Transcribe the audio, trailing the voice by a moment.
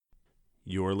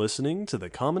You're listening to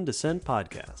the Common Descent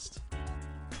Podcast.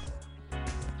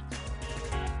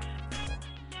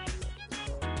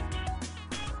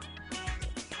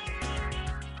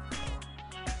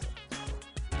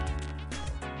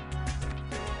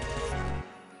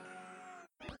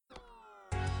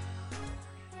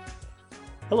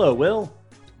 Hello, Will.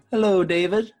 Hello,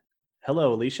 David.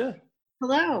 Hello, Alycia.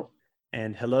 Hello.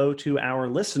 And hello to our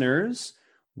listeners.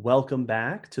 Welcome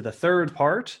back to the third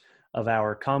part of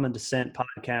our Common Descent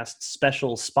Podcast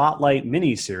special Spotlight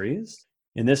mini-series.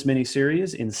 In this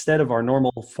mini-series, instead of our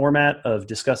normal format of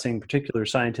discussing particular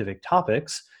scientific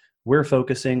topics, we're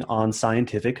focusing on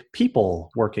scientific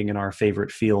people working in our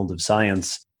favorite field of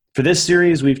science. For this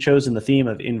series, we've chosen the theme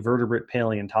of invertebrate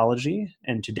paleontology,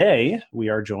 and today we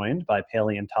are joined by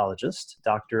paleontologist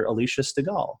Dr. Alycia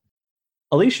Stigall.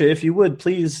 Alycia, if you would,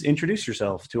 please introduce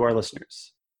yourself to our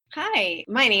listeners. Hi,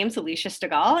 my name's Alycia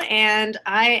Stigall, and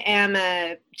I am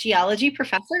a geology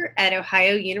professor at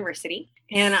Ohio University.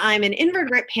 And I'm an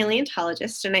invertebrate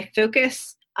paleontologist, and I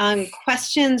focus on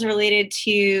questions related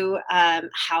to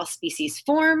how species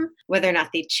form, whether or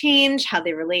not they change, how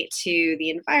they relate to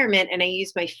the environment. And I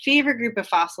use my favorite group of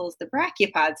fossils, the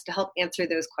brachiopods, to help answer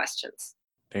those questions.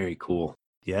 Very cool.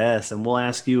 Yes, and we'll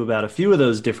ask you about a few of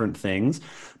those different things.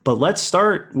 But let's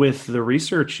start with the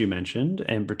research you mentioned,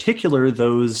 and in particular,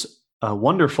 those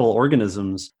wonderful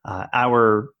organisms.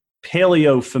 Our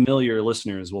paleo-familiar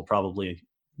listeners will probably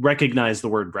recognize the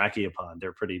word brachiopod. They're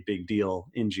a pretty big deal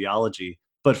in geology.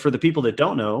 But for the people that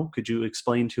don't know, could you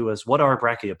explain to us what are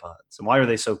brachiopods and why are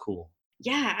they so cool?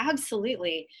 Yeah,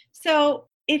 absolutely. So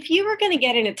if you were going to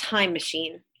get in a time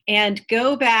machine and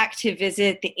go back to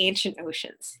visit the ancient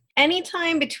oceans,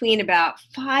 anytime between about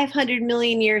 500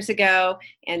 million years ago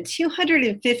and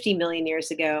 250 million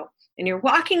years ago, and you're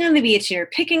walking on the beach and you're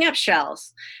picking up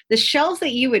shells, the shells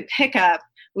that you would pick up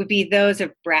would be those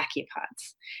of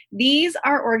brachiopods. These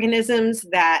are organisms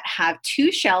that have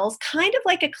two shells, kind of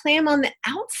like a clam on the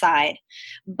outside,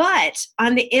 but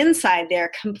on the inside,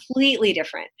 they're completely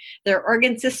different. Their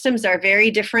organ systems are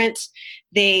very different.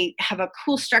 They have a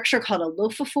cool structure called a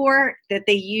lophophore that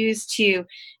they use to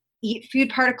eat food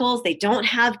particles. They don't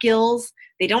have gills.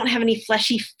 They don't have any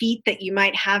fleshy feet that you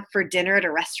might have for dinner at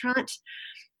a restaurant.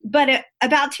 But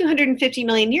about 250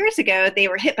 million years ago, they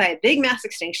were hit by a big mass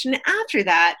extinction. After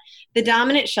that, the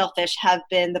dominant shellfish have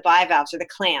been the bivalves or the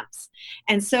clams.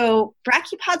 And so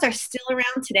brachiopods are still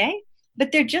around today,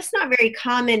 but they're just not very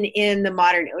common in the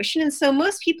modern ocean. And so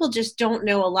most people just don't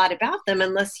know a lot about them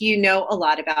unless you know a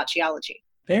lot about geology.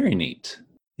 Very neat.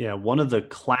 Yeah, one of the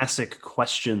classic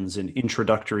questions in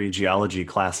introductory geology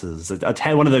classes,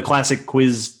 one of the classic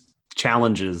quiz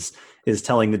challenges is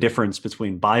telling the difference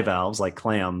between bivalves, like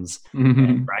clams,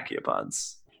 and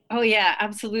brachiopods. Oh, yeah,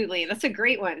 absolutely. That's a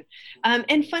great one.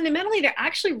 And fundamentally, they're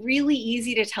actually really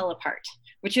easy to tell apart,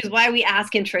 which is why we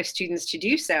ask intro students to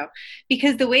do so,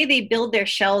 because the way they build their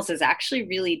shells is actually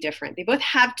really different. They both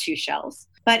have two shells,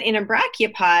 but in a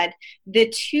brachiopod, the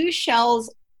two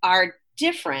shells are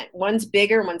different. One's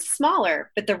bigger, one's smaller,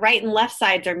 but the right and left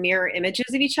sides are mirror images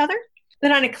of each other.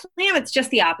 But on a clam, it's just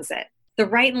the opposite. The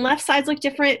right and left sides look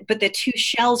different, but the two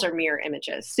shells are mirror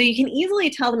images. So you can easily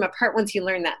tell them apart once you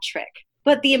learn that trick.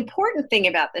 But the important thing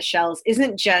about the shells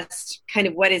isn't just kind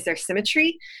of what is their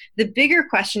symmetry. The bigger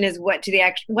question is what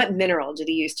mineral do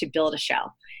they use to build a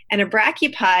shell? And a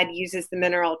brachiopod uses the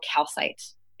mineral calcite,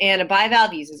 and a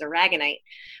bivalve uses aragonite.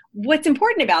 What's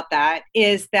important about that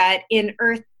is that in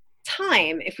Earth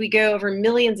time, if we go over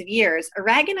millions of years,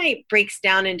 aragonite breaks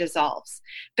down and dissolves,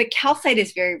 but calcite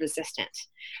is very resistant.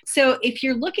 So if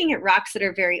you're looking at rocks that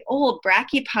are very old,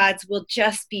 brachiopods will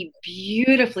just be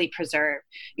beautifully preserved.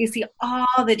 You see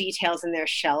all the details in their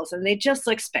shells, and they just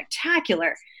look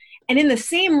spectacular. And in the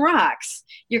same rocks,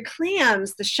 your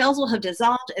clams, the shells will have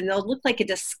dissolved, and they'll look like a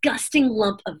disgusting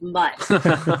lump of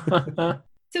mud.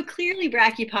 So clearly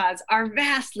brachiopods are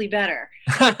vastly better,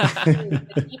 in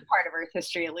the deep part of Earth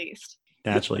history at least.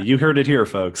 Naturally. You heard it here,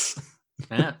 folks.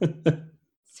 Yeah.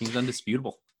 Seems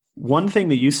undisputable. One thing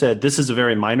that you said, this is a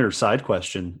very minor side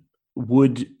question.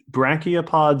 Would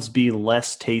brachiopods be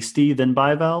less tasty than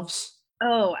bivalves?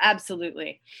 Oh,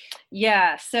 absolutely.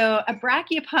 Yeah. So a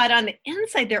brachiopod on the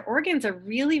inside, their organs are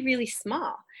really, really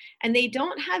small, and they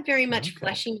don't have very much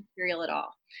fleshy material at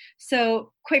all.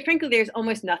 So quite frankly, there's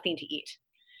almost nothing to eat.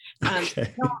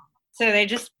 So they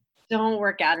just don't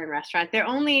work out in restaurants.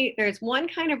 There's one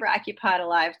kind of brachiopod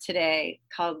alive today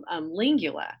called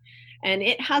lingula, and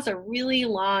it has a really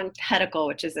long pedicle,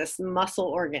 which is this muscle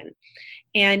organ.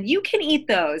 And you can eat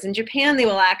those. In Japan, they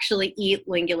will actually eat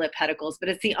lingula pedicles, but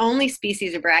it's the only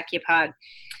species of brachiopod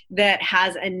that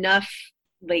has enough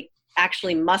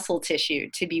actually muscle tissue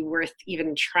to be worth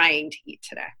even trying to eat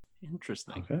today.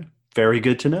 Interesting. Okay. Very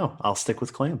good to know. I'll stick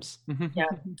with clams. Yeah,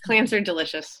 clams are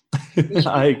delicious.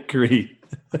 I agree.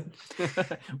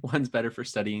 One's better for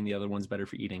studying, the other one's better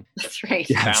for eating. That's right.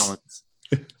 Yes. Balance.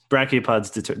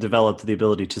 Brachiopods developed the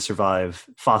ability to survive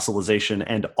fossilization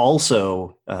and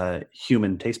also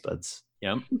human taste buds.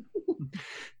 Yep.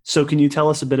 So can you tell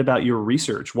us a bit about your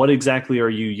research? What exactly are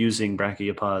you using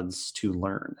brachiopods to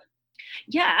learn?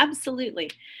 Yeah,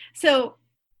 absolutely. So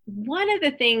one of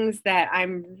the things that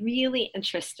I'm really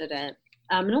interested in,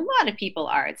 and a lot of people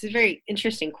are, it's a very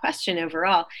interesting question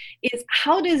overall, is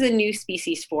how does a new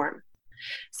species form?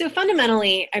 So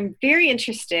fundamentally, I'm very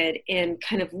interested in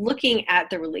kind of looking at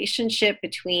the relationship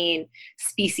between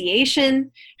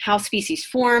speciation, how species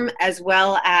form, as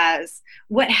well as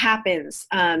what happens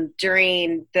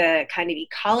during the kind of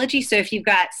ecology. So if you've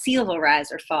got sea level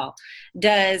rise or fall,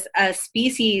 does a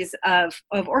species of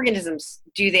organisms,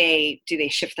 do they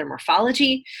shift their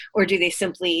morphology, or do they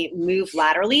simply move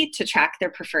laterally to track their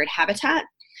preferred habitat?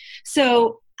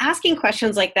 So asking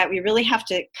questions like that, we really have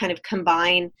to kind of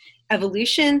combine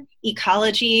evolution,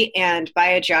 ecology, and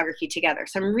biogeography together.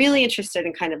 So I'm really interested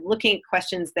in kind of looking at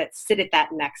questions that sit at that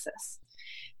nexus.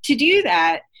 To do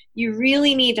that, you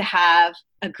really need to have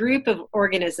a group of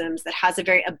organisms that has a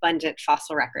very abundant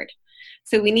fossil record.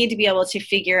 So we need to be able to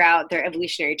figure out their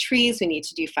evolutionary trees, we need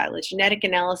to do phylogenetic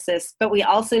analysis, but we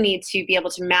also need to be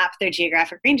able to map their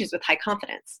geographic ranges with high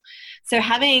confidence. So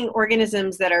having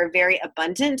organisms that are very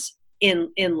abundant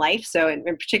in life, so in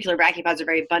particular brachiopods are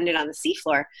very abundant on the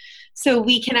seafloor, so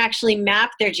we can actually map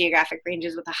their geographic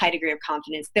ranges with a high degree of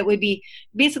confidence that would be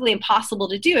basically impossible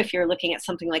to do if you're looking at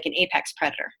something like an apex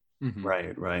predator. Mm-hmm.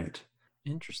 Right.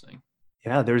 Interesting.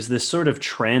 Yeah, there's this sort of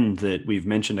trend that we've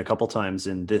mentioned a couple times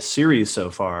in this series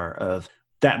so far of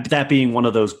that being one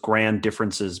of those grand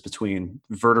differences between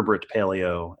vertebrate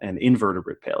paleo and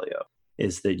invertebrate paleo,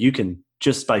 is that you can,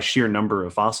 just by sheer number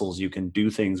of fossils, you can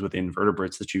do things with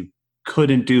invertebrates that you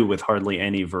couldn't do with hardly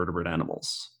any vertebrate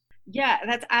animals. Yeah,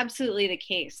 that's absolutely the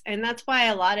case. And that's why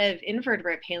a lot of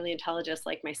invertebrate paleontologists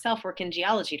like myself work in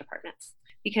geology departments,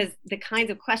 because the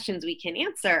kinds of questions we can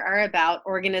answer are about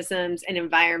organisms and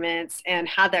environments and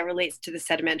how that relates to the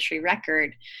sedimentary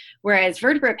record. Whereas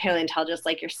vertebrate paleontologists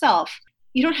like yourself,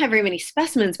 you don't have very many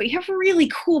specimens, but you have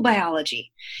really cool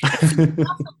biology. So you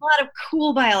ask a lot of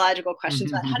cool biological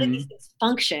questions about how do these things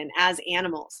function as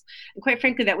animals. And quite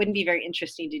frankly, that wouldn't be very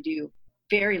interesting to do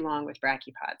very long with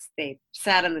brachiopods. They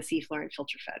sat on the seafloor and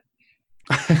filter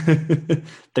fed.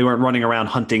 They weren't running around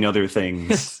hunting other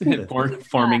things.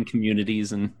 Forming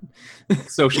communities and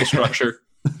social structure.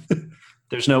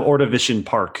 There's no Ordovician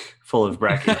park full of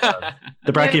brachiopods.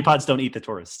 The brachiopods don't eat the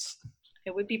tourists.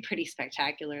 It would be pretty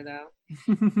spectacular, though.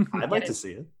 I'd like to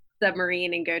see it.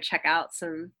 Submarine and go check out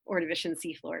some Ordovician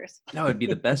seafloors. That would be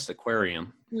the best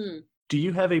aquarium. Do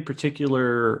you have a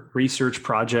particular research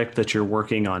project that you're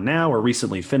working on now or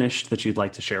recently finished that you'd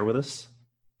like to share with us?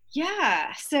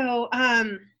 Yeah. So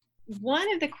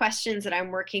one of the questions that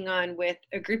I'm working on with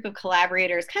a group of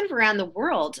collaborators kind of around the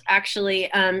world actually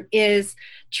is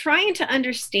trying to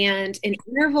understand an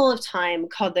interval of time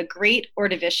called the Great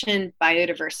Ordovician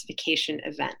Biodiversification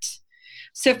Event.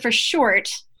 So for short,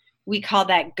 we call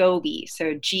that GOBE,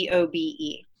 so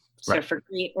GOBE. So right. For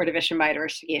Great Ordovician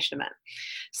Biodiversification Event.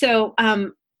 So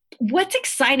what's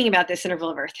exciting about this interval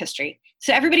of Earth history?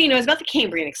 So everybody knows about the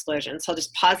Cambrian explosion. So I'll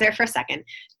just pause there for a second.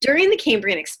 During the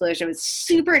Cambrian explosion, it was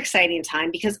super exciting time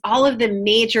because all of the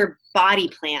major body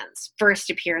plans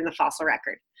first appear in the fossil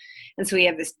record. And so we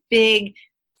have this big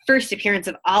first appearance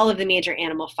of all of the major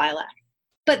animal phyla.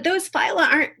 But those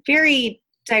phyla aren't very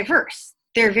diverse.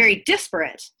 They're very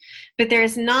disparate, but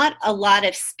there's not a lot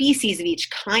of species of each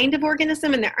kind of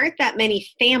organism, and there aren't that many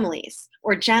families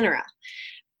or genera.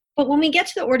 But when we get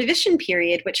to the Ordovician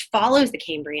period, which follows the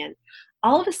Cambrian,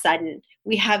 all of a sudden,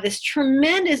 we have this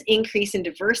tremendous increase in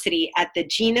diversity at the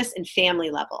genus and family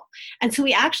level. And so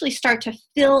we actually start to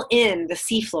fill in the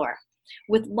seafloor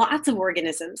with lots of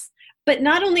organisms. But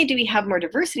not only do we have more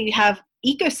diversity, we have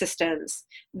ecosystems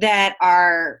that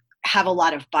have a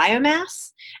lot of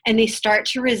biomass, and they start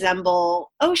to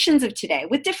resemble oceans of today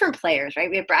with different players,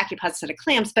 right? We have brachiopods instead of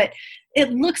clams, but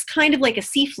it looks kind of like a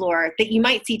seafloor that you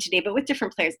might see today, but with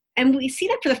different players. And we see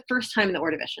that for the first time in the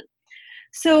Ordovician.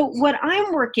 So what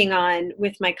I'm working on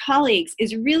with my colleagues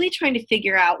is really trying to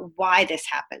figure out why this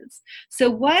happens.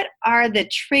 So what are the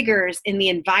triggers in the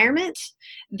environment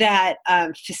that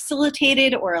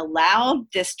facilitated or allowed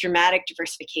this dramatic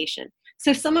diversification?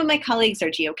 So some of my colleagues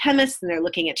are geochemists, and they're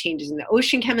looking at changes in the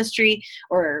ocean chemistry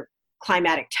or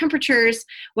climatic temperatures.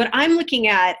 What I'm looking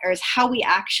at is how we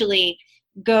actually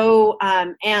go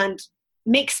and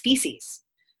make species.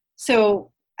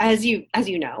 So as you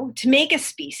know, to make a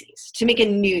species, to make a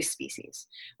new species,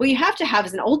 what you have to have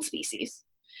is an old species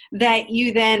that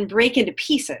you then break into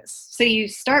pieces. So you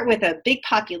start with a big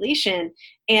population,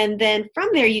 and then from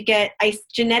there you get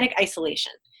genetic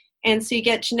isolation. And so you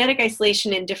get genetic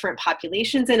isolation in different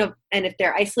populations, and if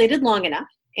they're isolated long enough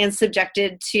and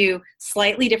subjected to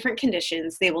slightly different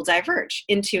conditions, they will diverge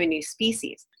into a new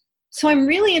species. So I'm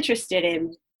really interested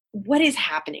in what is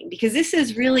happening, because this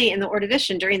is really in the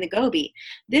Ordovician during the Gobi.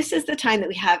 This is the time that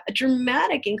we have a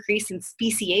dramatic increase in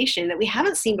speciation that we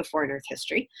haven't seen before in Earth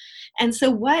history. And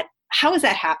so how is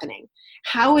that happening?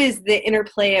 How is the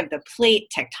interplay of the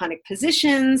plate tectonic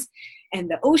positions and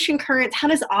the ocean currents, how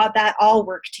does that all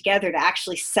work together to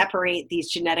actually separate these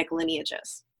genetic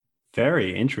lineages?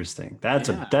 Very interesting. That's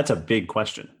a big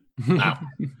question. Wow.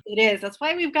 It is. That's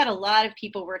why we've got a lot of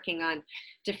people working on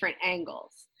different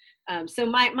angles. So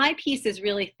my piece is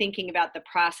really thinking about the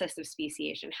process of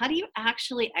speciation. How do you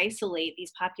actually isolate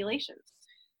these populations?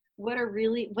 What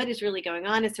is really going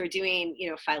on? Is we're doing,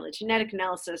 phylogenetic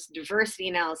analysis, diversity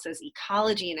analysis,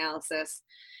 ecology analysis,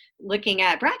 looking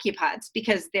at brachiopods,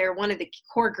 because they're one of the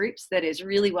core groups that is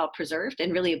really well preserved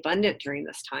and really abundant during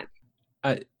this time.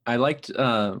 I liked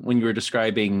when you were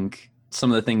describing some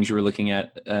of the things you were looking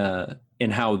at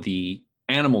and how the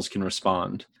animals can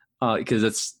respond,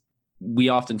 because we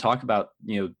often talk about,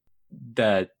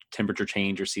 that temperature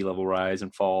change or sea level rise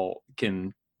and fall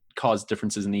can cause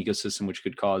differences in the ecosystem, which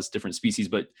could cause different species.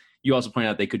 But you also point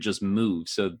out they could just move.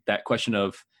 So that question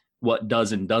of what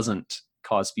does and doesn't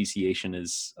cause speciation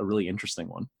is a really interesting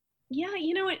one. Yeah,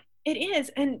 it is.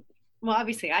 And well,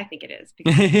 obviously I think it is.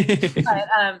 Because,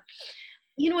 but,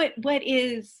 what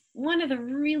is one of the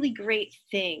really great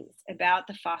things about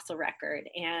the fossil record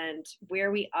and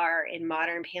where we are in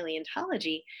modern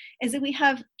paleontology is that we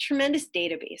have tremendous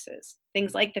databases,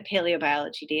 things like the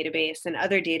paleobiology database and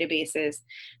other databases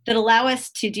that allow us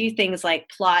to do things like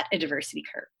plot a diversity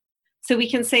curve. So we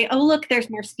can say, oh, look, there's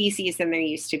more species than there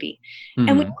used to be. Mm-hmm.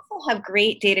 And we also have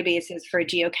great databases for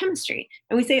geochemistry.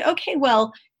 And we say, okay,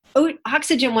 well,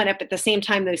 oxygen went up at the same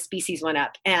time those species went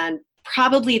up, and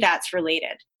probably that's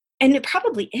related. And it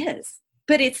probably is,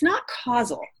 but it's not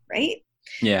causal, right?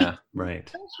 Yeah, right.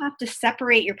 You don't have to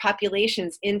separate your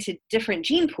populations into different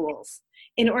gene pools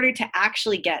in order to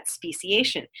actually get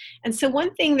speciation. And so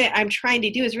one thing that I'm trying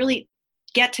to do is really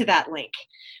get to that link.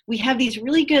 We have these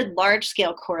really good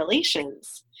large-scale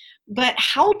correlations, but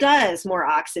how does more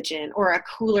oxygen or a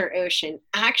cooler ocean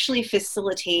actually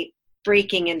facilitate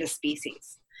breaking into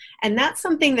species? And that's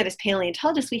something that as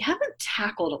paleontologists, we haven't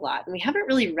tackled a lot, and we haven't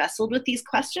really wrestled with these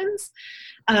questions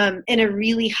in a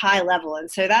really high level. And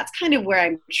so that's kind of where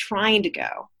I'm trying to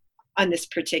go on this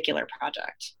particular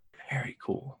project. Very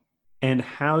cool. And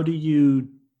how do you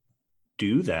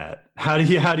do that? How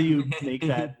do you make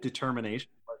that determination?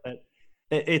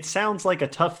 It sounds like a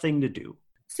tough thing to do.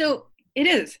 So it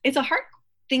is. It's a hard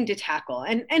thing to tackle.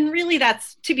 And really,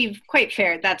 that's, to be quite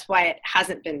fair, that's why it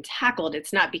hasn't been tackled.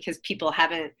 It's not because people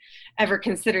haven't ever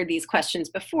considered these questions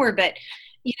before, but,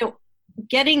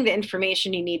 getting the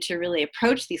information you need to really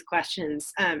approach these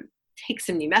questions takes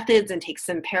some new methods and takes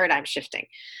some paradigm shifting.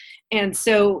 And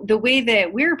so the way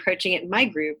that we're approaching it in my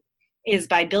group is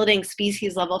by building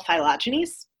species level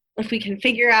phylogenies. If we can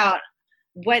figure out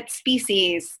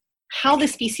how the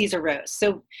species arose.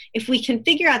 So if we can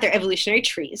figure out their evolutionary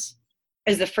trees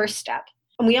as the first step,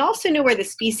 and we also know where the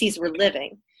species were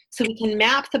living, so we can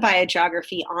map the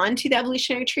biogeography onto the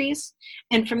evolutionary trees,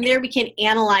 and from there we can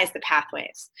analyze the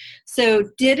pathways. So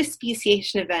did a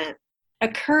speciation event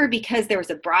occur because there was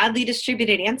a broadly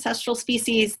distributed ancestral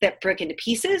species that broke into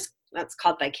pieces? That's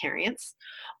called vicariance.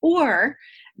 Or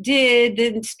did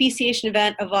the speciation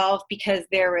event evolve because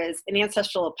there was an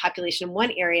ancestral population in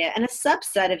one area and a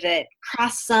subset of it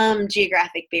crossed some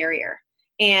geographic barrier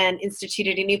and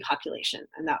instituted a new population,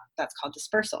 and that's called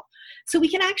dispersal. So we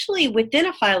can actually, within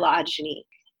a phylogeny,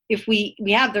 if we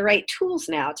have the right tools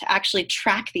now to actually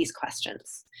track these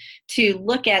questions, to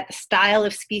look at the style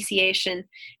of speciation,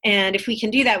 and if we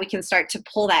can do that, we can start to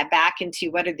pull that back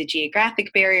into what are the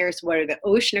geographic barriers, what are the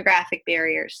oceanographic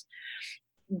barriers.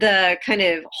 The kind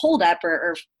of holdup,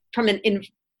 or from an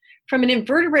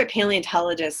invertebrate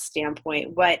paleontologist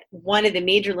standpoint, what one of the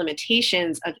major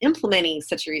limitations of implementing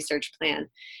such a research plan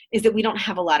is that we don't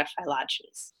have a lot of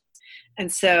phylogenies.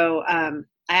 And so I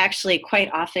actually quite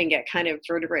often get kind of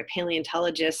vertebrate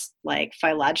paleontologists like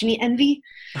phylogeny envy,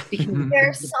 because there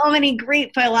are so many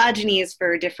great phylogenies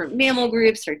for different mammal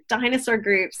groups or dinosaur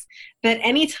groups, but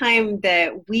anytime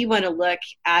that we want to look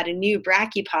at a new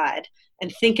brachiopod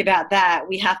and think about that,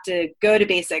 we have to go to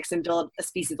basics and build a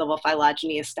species level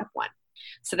phylogeny as step one.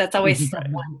 So that's always step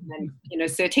one. And,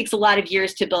 so it takes a lot of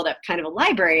years to build up kind of a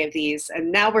library of these.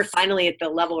 And now we're finally at the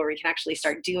level where we can actually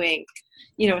start doing,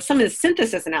 some of the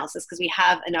synthesis analysis, because we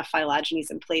have enough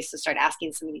phylogenies in place to start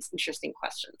asking some of these interesting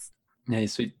questions.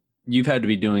 Nice. So you've had to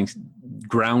be doing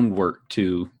groundwork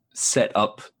to set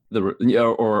up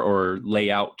or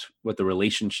lay out what the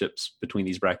relationships between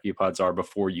these brachiopods are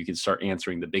before you can start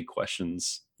answering the big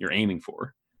questions you're aiming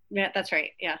for. Yeah, that's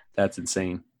right. Yeah. That's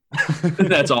insane.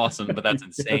 That's awesome, but that's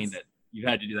insane that you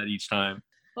had to do that each time.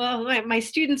 Well, my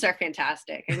students are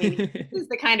fantastic. I mean, this is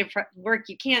the kind of work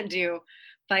you can't do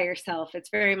by yourself. It's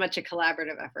very much a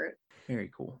collaborative effort.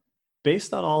 Very cool.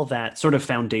 Based on all that sort of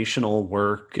foundational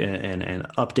work and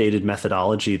updated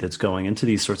methodology that's going into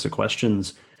these sorts of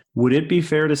questions, would it be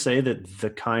fair to say that the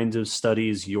kinds of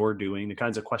studies you're doing, the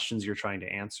kinds of questions you're trying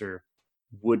to answer,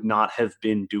 would not have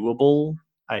been doable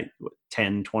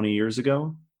 10, 20 years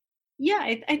ago?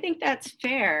 Yeah, I think that's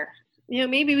fair.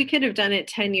 Maybe we could have done it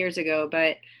 10 years ago,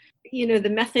 but, the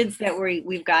methods that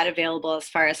we've got available as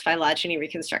far as phylogeny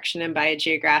reconstruction and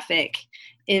biogeographic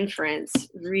inference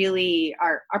really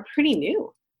are pretty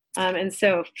new. And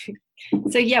so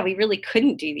yeah, we really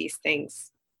couldn't do these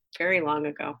things very long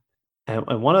ago.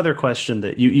 And one other question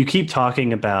that you keep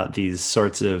talking about these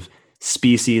sorts of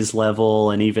species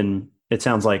level and even, it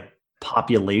sounds like,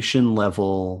 population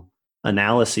level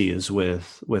analyses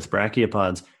with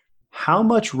brachiopods. How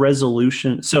much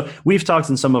resolution? So we've talked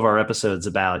in some of our episodes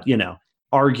about,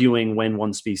 arguing when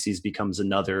one species becomes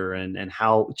another and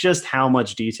how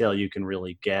much detail you can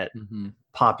really get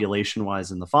population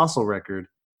wise in the fossil record.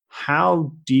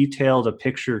 How detailed a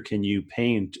picture can you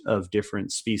paint of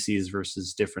different species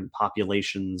versus different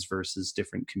populations versus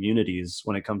different communities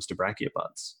when it comes to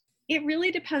brachiopods? It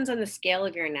really depends on the scale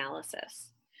of your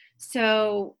analysis.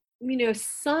 So,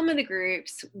 some of the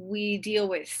groups, we deal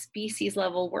with species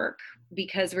level work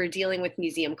because we're dealing with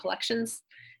museum collections.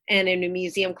 And in a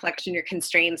museum collection, you're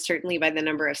constrained certainly by the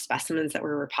number of specimens that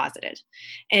were reposited.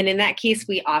 And in that case,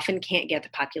 we often can't get the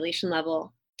population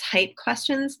level type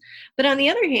questions. But on the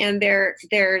other hand, they're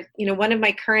one of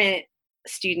my current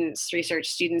research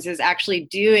students is actually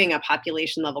doing a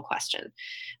population level question.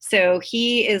 So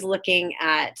he is looking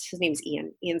at, his name's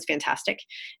Ian. Ian's fantastic.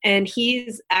 And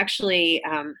he's actually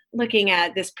looking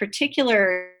at this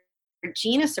particular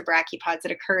genus of brachiopods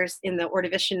that occurs in the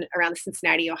Ordovician around the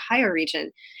Cincinnati, Ohio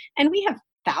region. And we have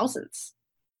thousands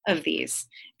of these.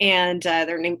 And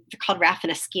they're called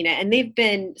Raphinaskina. And they've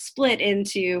been split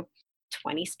into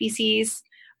 20 species,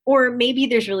 or maybe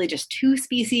there's really just 2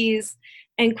 species.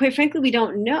 And quite frankly, we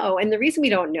don't know. And the reason we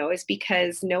don't know is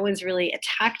because no one's really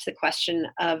attacked the question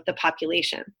of the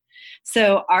population.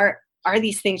 So are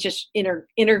these things just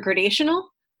intergradational,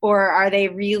 or are they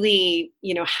really,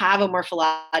 have a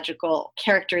morphological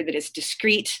character that is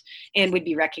discrete and would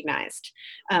be recognized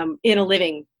in a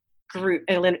living group,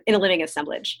 in a living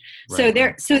assemblage?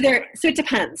 Right. So it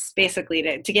depends, basically,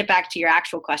 to get back to your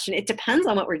actual question. It depends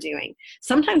on what we're doing.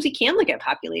 Sometimes we can look at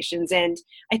populations, and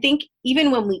I think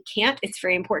even when we can't, it's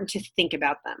very important to think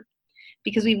about them,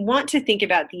 because we want to think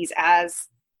about these as,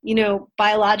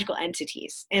 biological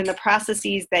entities and the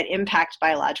processes that impact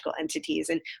biological entities.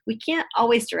 And we can't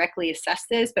always directly assess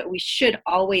those, but we should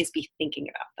always be thinking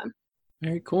about them.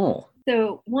 Very cool.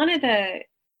 So one of the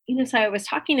so I was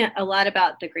talking a lot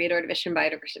about the Great Ordovician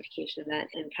Biodiversification Event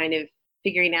and kind of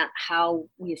figuring out how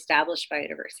we establish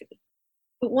biodiversity.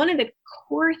 But one of the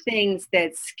core things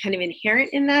that's kind of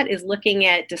inherent in that is looking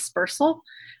at dispersal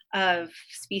of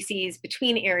species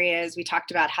between areas. We talked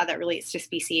about how that relates to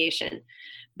speciation.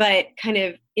 But kind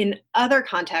of in other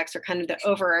contexts, or kind of the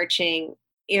overarching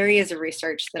areas of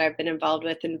research that I've been involved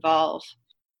with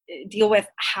deal with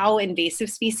how invasive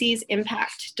species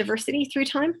impact diversity through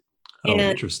time. Oh,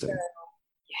 interesting.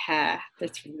 Yeah,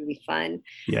 that's really fun.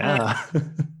 Yeah.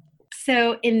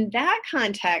 So in that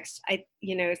context, so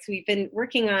we've been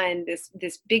working on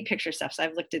this big picture stuff. So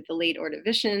I've looked at the late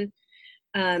Ordovician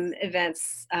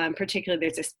events. Particularly,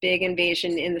 there's this big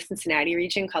invasion in the Cincinnati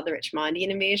region called the Richmondian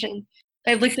invasion.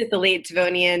 I've looked at the late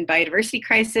Devonian biodiversity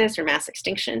crisis or mass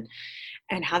extinction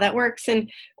and how that works,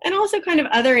 and also kind of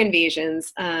other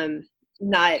invasions,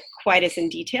 not quite as in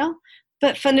detail.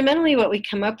 But fundamentally, what we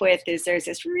come up with is there's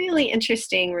this really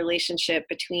interesting relationship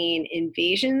between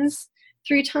invasions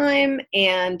through time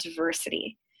and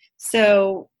diversity.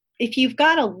 So if you've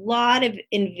got a lot of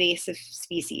invasive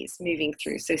species moving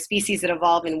through, so species that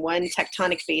evolve in one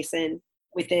tectonic basin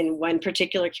within one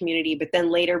particular community, but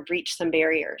then later breach some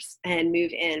barriers and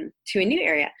move in to a new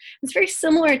area, it's very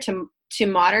similar to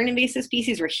modern invasive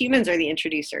species where humans are the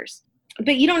introducers.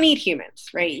 But you don't need humans,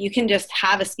 right? You can just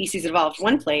have a species evolve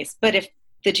one place, but if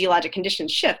the geologic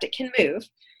conditions shift, it can move.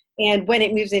 And when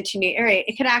it moves into a new area,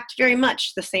 it could act very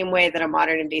much the same way that a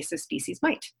modern invasive species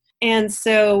might. And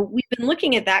so we've been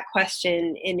looking at that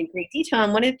question in great detail.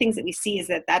 And one of the things that we see is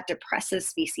that depresses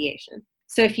speciation.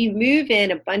 So if you move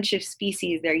in a bunch of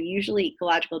species, they're usually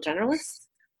ecological generalists.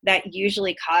 That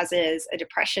usually causes a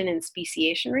depression in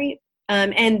speciation rate.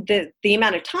 And the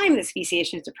amount of time that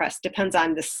speciation is depressed depends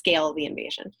on the scale of the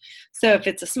invasion. So if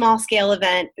it's a small scale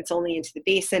event, it's only into the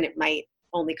basin, it might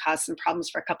only cause some problems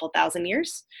for a couple thousand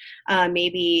years,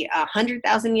 maybe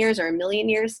 100,000 years or 1,000,000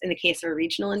 years in the case of a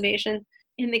regional invasion.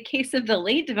 In the case of the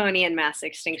late Devonian mass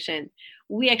extinction,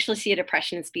 we actually see a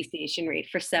depression in speciation rate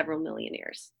for several million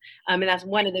years. And that's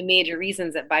one of the major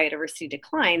reasons that biodiversity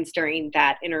declines during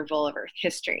that interval of Earth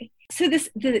history. So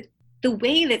the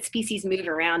way that species move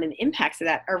around and the impacts of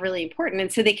that are really important.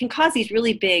 And so they can cause these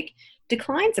really big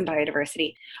declines in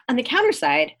biodiversity. On the counter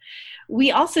side,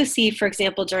 we also see, for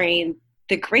example, during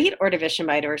the Great Ordovician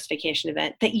biodiversification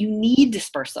event, that you need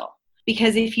dispersal.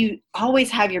 Because if you always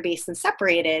have your basin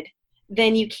separated,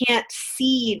 then you can't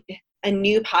seed a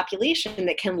new population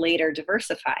that can later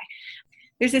diversify.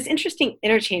 There's this interesting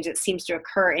interchange that seems to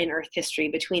occur in Earth history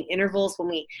between intervals when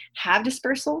we have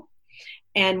dispersal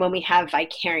and when we have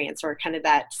vicariance, or kind of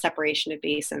that separation of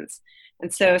basins.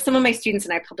 And so some of my students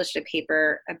and I published a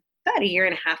paper about 1.5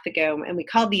 years ago, and we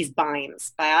called these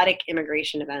BIMEs, biotic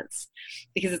immigration events,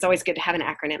 because it's always good to have an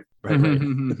acronym.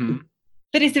 Right.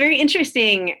 But it's very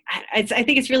interesting. I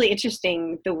think it's really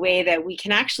interesting the way that we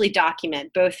can actually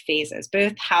document both phases,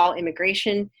 both how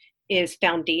immigration is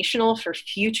foundational for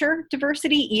future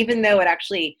diversity, even though it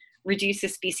actually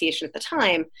reduces speciation at the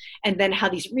time, and then how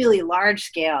these really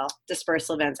large-scale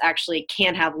dispersal events actually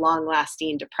can have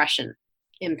long-lasting depression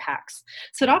impacts.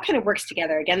 So it all kind of works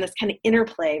together. Again, this kind of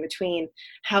interplay between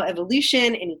how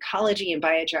evolution and ecology and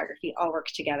biogeography all work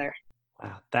together.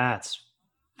 Wow, that's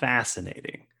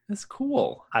fascinating. That's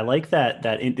cool. I like that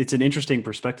it's an interesting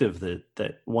perspective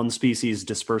that one species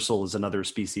dispersal is another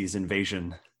species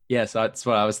invasion. Yes, that's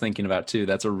what I was thinking about too.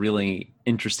 That's a really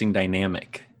interesting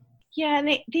dynamic. Yeah, and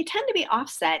they tend to be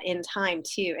offset in time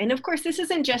too. And of course, this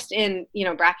isn't just in,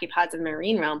 brachiopods in the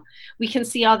marine realm. We can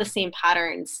see all the same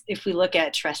patterns if we look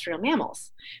at terrestrial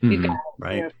mammals. We've got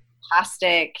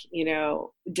plastic,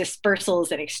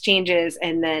 dispersals and exchanges,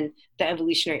 and then the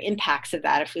evolutionary impacts of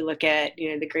that. If we look at,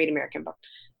 the Great American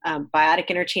Biotic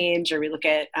Interchange, or we look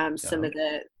at some of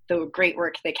the great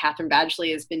work that Catherine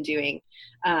Badgley has been doing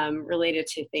related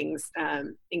to things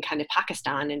in kind of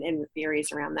Pakistan and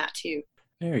areas around that too.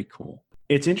 Very cool.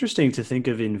 It's interesting to think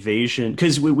of invasion,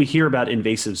 because we hear about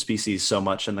invasive species so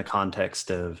much in the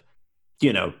context of,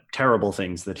 terrible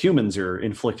things that humans are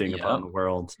inflicting upon the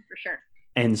world. For sure.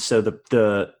 And so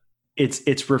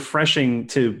it's refreshing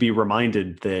to be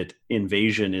reminded that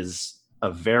invasion is a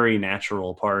very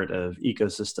natural part of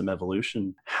ecosystem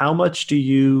evolution. How much do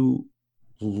you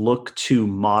look to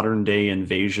modern day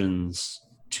invasions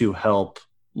to help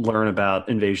learn about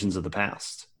invasions of the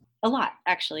past? A lot,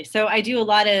 actually. So I do a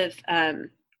lot of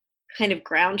kind of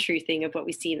ground truthing of what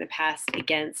we see in the past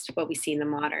against what we see in the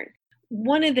modern.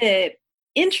 One of the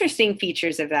interesting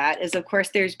features of that is, of course,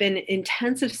 there's been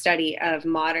intensive study of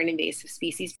modern invasive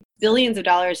species. Billions of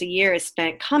dollars a year is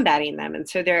spent combating them. And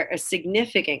so they're a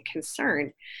significant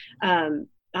concern on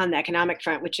the economic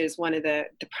front, which is one of the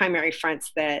primary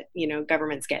fronts that,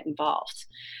 governments get involved.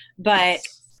 But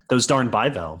those darn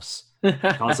bivalves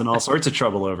causing all sorts of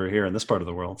trouble over here in this part of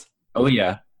the world. Oh,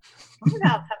 yeah. Bivalves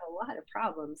have a lot of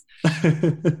problems.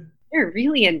 They're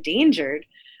really endangered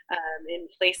in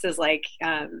places like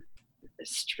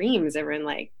streams over in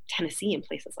like Tennessee and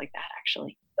places like that,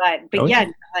 actually. But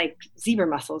like zebra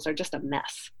mussels are just a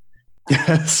mess.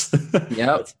 Yes.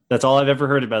 Yeah. That's all I've ever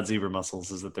heard about zebra mussels,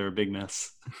 is that they're a big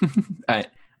mess. I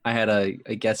had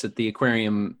a guest at the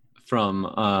aquarium from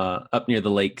up near the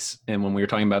lakes, and when we were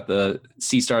talking about the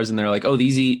sea stars, and they're like, "Oh,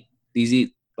 these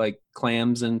eat like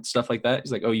clams and stuff like that."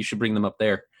 He's like, "Oh, you should bring them up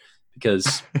there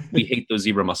because we hate those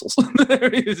zebra mussels."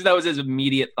 That was his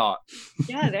immediate thought.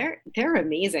 Yeah, they're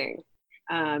amazing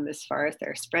as far as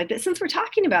their spread. But since we're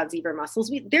talking about zebra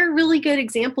mussels, they're a really good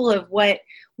example of what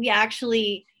we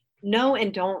actually know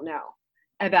and don't know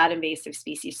about invasive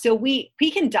species. So we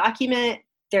can document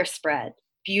their spread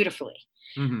beautifully.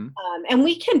 Mm-hmm. And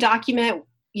we can document,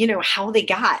 how they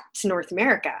got to North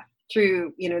America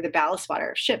through, the ballast water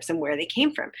of ships and where they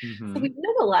came from. Mm-hmm. So we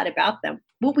know a lot about them.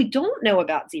 What we don't know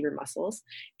about zebra mussels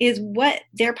is what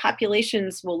their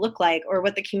populations will look like, or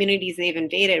what the communities they've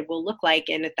invaded will look like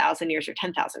in 1,000 years or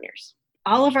 10,000 years.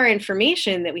 All of our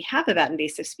information that we have about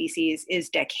invasive species is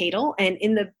decadal, and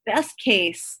in the best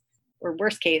case, or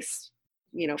worst case,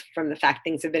 from the fact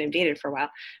things have been invaded for a while.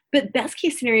 But best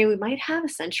case scenario, we might have a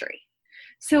century.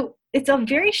 So it's a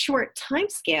very short time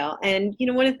scale. And,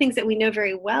 one of the things that we know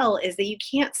very well is that you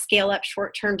can't scale up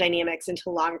short-term dynamics into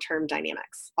long-term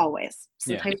dynamics always.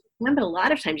 Sometimes you can, but a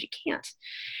lot of times you can't.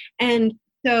 And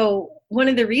so one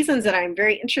of the reasons that I'm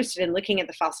very interested in looking at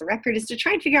the fossil record is to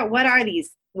try and figure out what are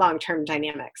these long-term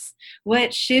dynamics?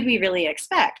 What should we really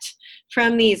expect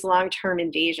from these long-term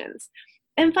invasions?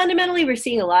 And fundamentally, we're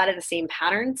seeing a lot of the same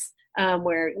patterns.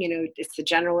 Where, it's the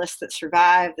generalists that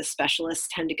survive, the specialists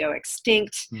tend to go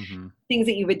extinct, things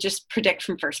that you would just predict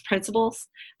from first principles.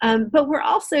 But we're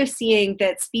also seeing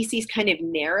that species kind of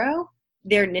narrow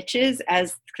their niches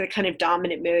as the kind of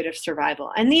dominant mode of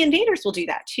survival. And the invaders will do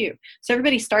that too. So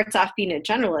everybody starts off being a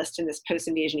generalist in this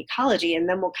post-invasion ecology, and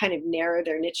then will kind of narrow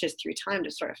their niches through time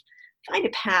to sort of find a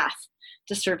path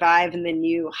to survive in the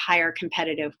new, higher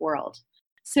competitive world.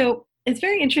 So it's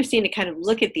very interesting to kind of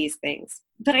look at these things,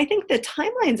 but I think the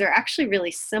timelines are actually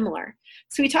really similar.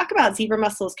 So we talk about zebra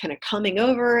mussels kind of coming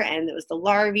over, and it was the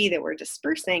larvae that were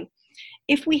dispersing.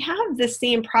 If we have the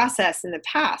same process in the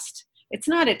past, it's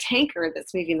not a tanker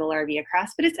that's moving the larvae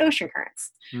across, but it's ocean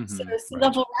currents. So the sea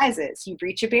level rises, you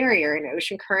breach a barrier, and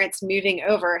ocean currents moving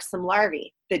over some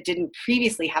larvae that didn't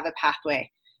previously have a pathway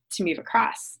to move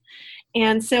across.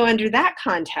 And so under that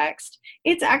context,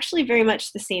 it's actually very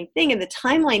much the same thing. And the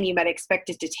timeline you might expect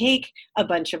it to take a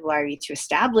bunch of larvae to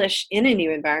establish in a new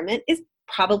environment is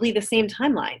probably the same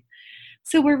timeline.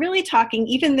 So we're really talking,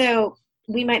 even though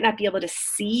we might not be able to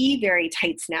see very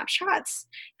tight snapshots,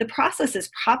 the process is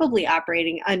probably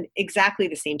operating on exactly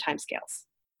the same timescales.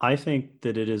 I think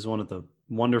that it is one of the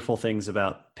wonderful things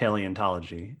about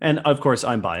paleontology. And of course,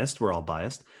 I'm biased. We're all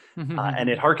biased. And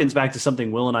it harkens back to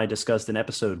something Will and I discussed in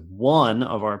episode 1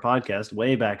 of our podcast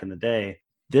way back in the day.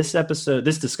 This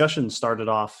discussion started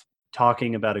off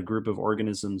talking about a group of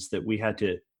organisms that we had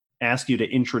to ask you to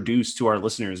introduce to our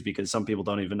listeners because some people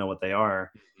don't even know what they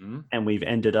are. And we've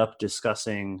ended up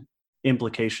discussing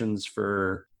implications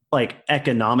for like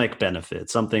economic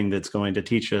benefits, something that's going to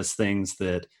teach us things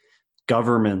that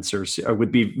governments or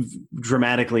would be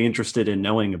dramatically interested in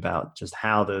knowing about, just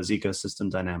how those ecosystem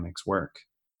dynamics work.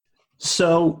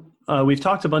 So we've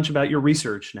talked a bunch about your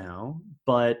research now,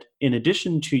 but in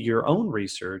addition to your own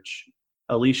research,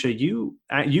 Alycia,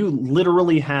 you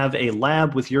literally have a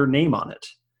lab with your name on it.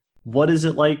 What is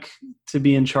it like to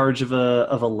be in charge of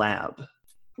a lab?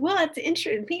 Well, it's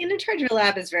interesting. Being in charge of a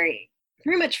lab is very,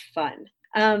 very much fun,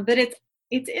 but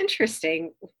it's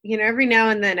interesting. Every now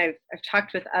and then I've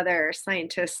talked with other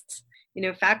scientists,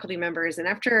 faculty members, and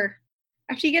after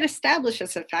you get established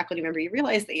as a faculty member, you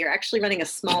realize that you're actually running a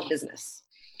small business.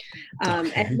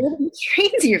 And nobody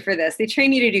trains you for this. They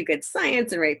train you to do good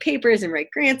science and write papers and write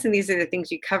grants, and these are the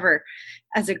things you cover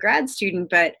as a grad student,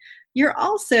 but you're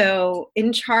also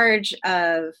in charge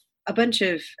of a bunch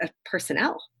of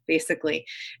personnel, basically.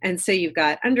 And so you've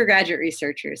got undergraduate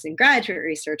researchers and graduate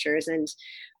researchers, and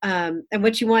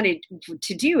what you wanted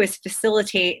to do is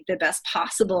facilitate the best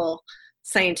possible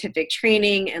scientific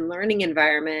training and learning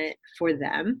environment for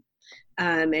them,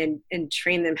 and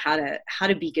train them how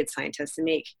to be good scientists and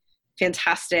make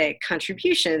fantastic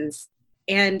contributions.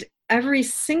 And every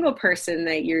single person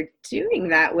that you're doing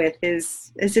that with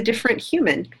is a different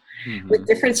human with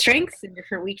different strengths and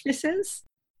different weaknesses.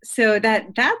 So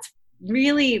that's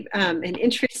really an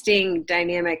interesting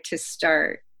dynamic to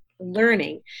start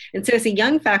learning. And so as a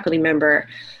young faculty member,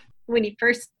 when you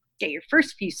first get your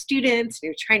first few students,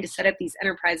 you're trying to set up these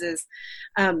enterprises,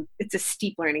 it's a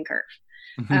steep learning curve.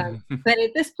 But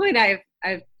at this point,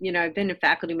 I've been a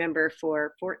faculty member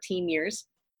for 14 years.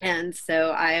 And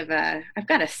so I've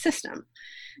got a system.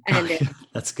 And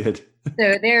that's good.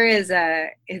 So there is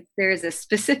a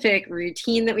specific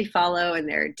routine that we follow, and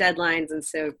there are deadlines. And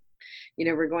so,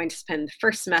 we're going to spend the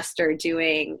first semester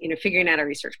doing, figuring out a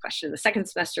research question. The second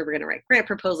semester, we're going to write grant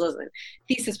proposals and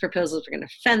thesis proposals. We're going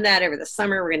to fund that over the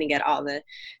summer. We're going to get all the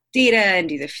data and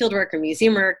do the field work or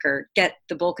museum work or get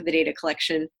the bulk of the data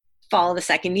collection. Fall of the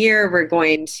second year, we're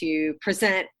going to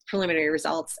present preliminary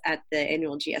results at the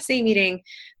annual GSA meeting.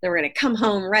 Then we're going to come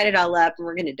home, write it all up, and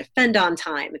we're going to defend on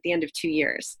time at the end of 2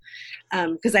 years.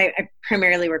 Because I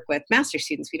primarily work with master's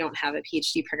students. We don't have a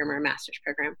PhD program or a master's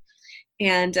program.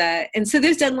 And so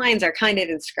those deadlines are kind of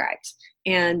inscribed.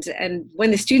 And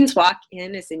when the students walk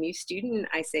in as a new student,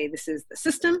 I say, this is the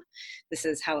system. This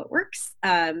is how it works.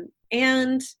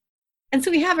 And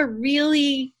so we have a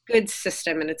really good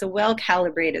system, and it's a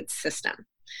well-calibrated system.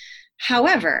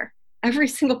 However, every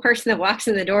single person that walks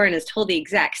in the door and is told the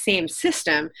exact same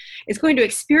system is going to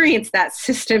experience that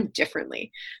system differently,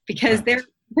 because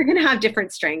they're going to have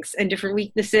different strengths and different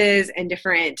weaknesses and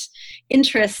different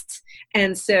interests.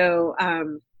 And so,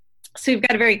 so we've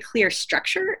got a very clear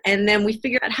structure, and then we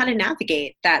figure out how to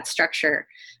navigate that structure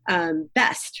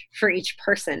best for each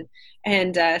person.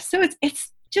 And so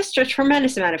it's just a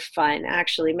tremendous amount of fun,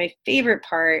 actually. My favorite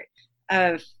part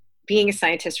of being a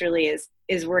scientist really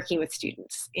is working with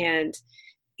students. And,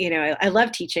 you know, I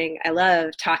love teaching. I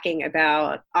love talking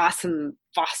about awesome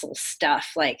fossil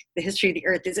stuff, like the history of the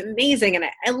Earth is amazing, and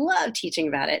I love teaching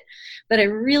about it. But I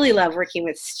really love working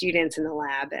with students in the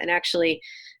lab and actually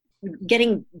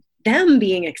getting them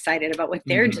being excited about what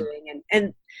they're doing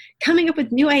and coming up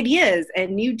with new ideas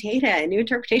and new data and new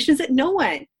interpretations that no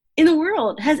one in the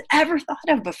world has ever thought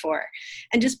of before,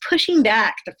 and just pushing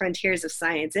back the frontiers of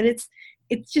science. And it's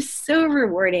just so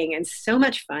rewarding and so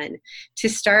much fun to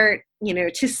start, you know,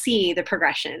 to see the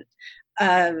progression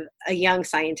of a young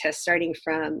scientist starting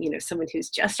from, you know, someone who's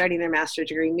just starting their master's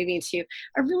degree, moving to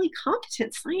a really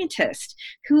competent scientist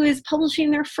who is publishing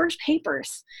their first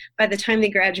papers by the time they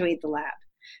graduate the lab.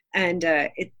 And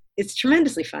it's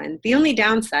tremendously fun. The only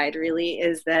downside really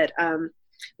is that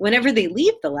whenever they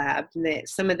leave the lab,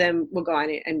 some of them will go on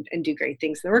and do great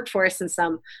things in the workforce, and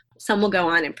some will go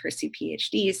on and pursue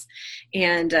PhDs.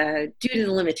 And due to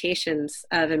the limitations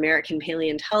of American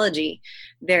paleontology,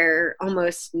 there are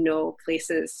almost no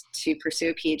places to pursue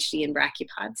a PhD in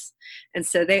brachiopods. And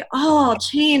so they all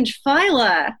change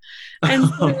phyla. And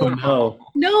so no.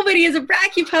 Nobody is a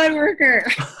brachipod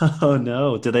worker. Oh,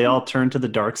 no. Do they all turn to the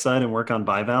dark side and work on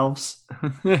bivalves?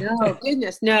 No,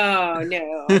 goodness, no. I mean,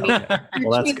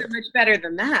 well, are much better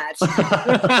than that.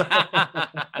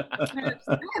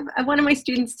 One of my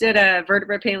students did a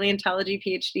vertebrate paleontology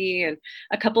PhD, and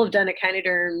a couple have done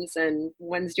echinoderms, and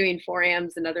one's doing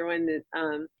forams, another one that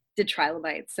did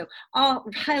trilobites. So all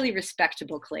highly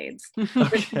respectable clades,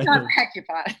 but not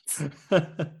brachiopods.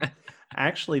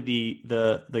 Actually,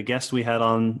 the guest we had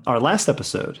on our last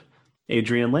episode,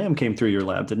 Adrienne Lamb, came through your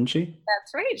lab, didn't she?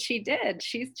 That's right, she did.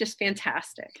 She's just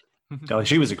fantastic. Oh,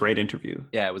 she was a great interview.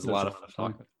 Yeah, it was a lot of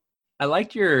fun. I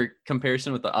liked your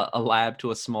comparison with a lab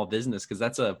to a small business, because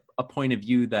that's a point of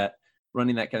view that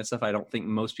running that kind of stuff, I don't think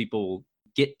most people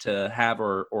get to have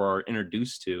or are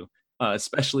introduced to,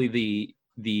 especially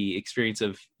the experience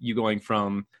of you going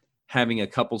from having a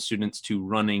couple students to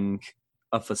running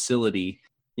a facility.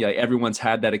 Yeah, everyone's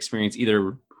had that experience,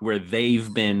 either where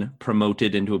they've been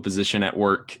promoted into a position at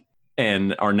work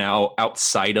and are now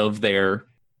outside of their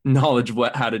knowledge of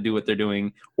how to do what they're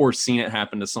doing, or seen it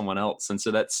happen to someone else. And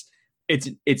so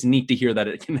it's neat to hear that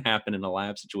it can happen in a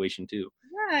lab situation too.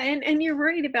 Yeah, and you're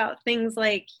worried about things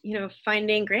like, you know,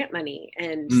 finding grant money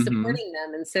and supporting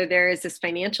them. And so there is this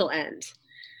financial end.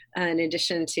 In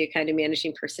addition to kind of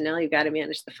managing personnel, you've got to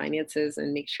manage the finances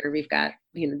and make sure we've got,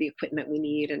 you know, the equipment we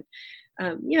need. And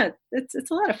yeah,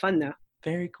 it's a lot of fun though.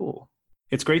 Very cool.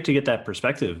 It's great to get that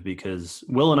perspective, because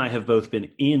Will and I have both been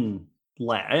in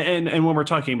lab, and when we're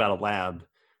talking about a lab,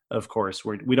 of course,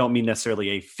 we don't mean necessarily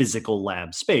a physical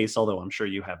lab space, although I'm sure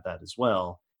you have that as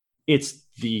well. It's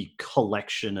the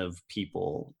collection of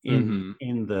people on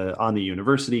the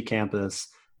university campus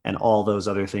and all those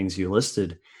other things you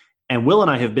listed. And Will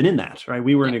and I have been in that, right?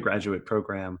 We were in a graduate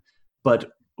program, but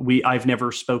I've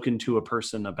never spoken to a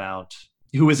person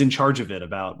who was in charge of it,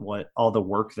 about what all the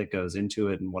work that goes into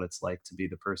it and what it's like to be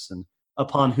the person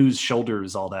upon whose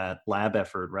shoulders all that lab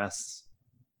effort rests.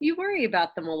 You worry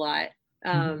about them a lot.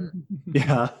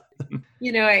 Yeah.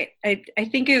 You know, I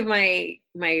think of my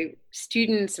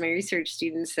students, my research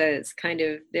students, as kind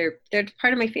of they're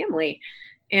part of my family,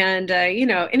 and you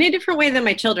know, in a different way than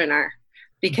my children are,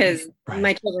 because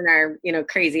my children are, you know,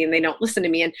 crazy and they don't listen to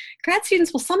me. And grad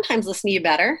students will sometimes listen to you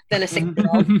better than a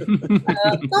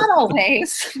 6-year-old. Not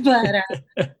always,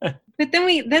 but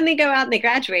then they go out and they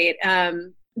graduate.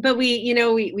 But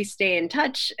we stay in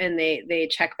touch, and they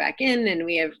check back in, and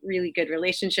we have really good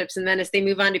relationships. And then as they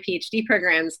move on to PhD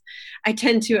programs, I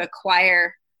tend to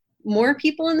acquire more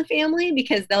people in the family,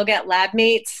 because they'll get lab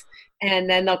mates, and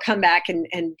then they'll come back and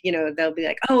you know, they'll be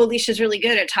like, oh, Alicia's really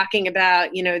good at talking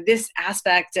about, you know, this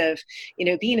aspect of, you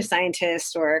know, being a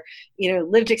scientist, or, you know,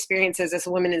 lived experiences as a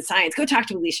woman in science. Go talk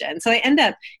to Alycia. And so I end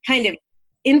up kind of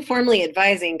informally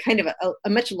advising kind of a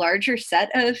much larger set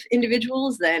of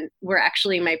individuals than were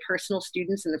actually my personal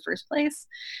students in the first place,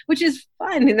 which is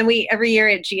fun. And then every year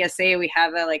at GSA, we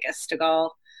have a Stigall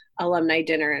alumni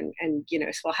dinner, and you know,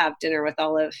 so we'll have dinner with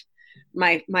all of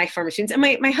my former students. And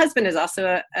my husband is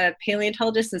also a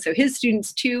paleontologist, and so his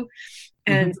students too.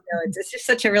 And so it's just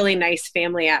such a really nice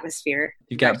family atmosphere.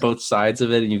 You've got both sides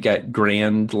of it, and you've got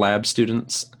grand lab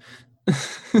students.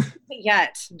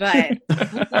 Yet, but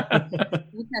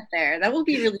we'll get there. That will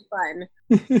be really fun.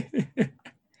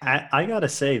 I gotta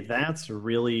say, that's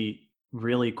really,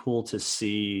 really cool to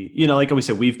see. Like we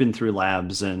said, we've been through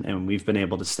labs and we've been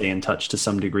able to stay in touch to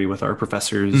some degree with our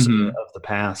professors of the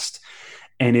past.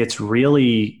 And it's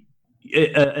really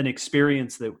an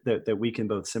experience that we can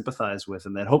both sympathize with,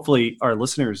 and that hopefully our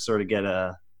listeners sort of get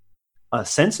a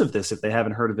sense of this if they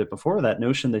haven't heard of it before. That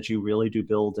notion that you really do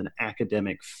build an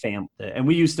academic family. And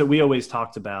we always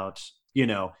talked about,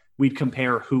 we'd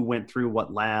compare who went through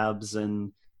what labs.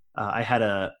 And I had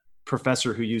a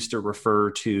professor who used to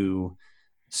refer to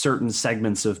certain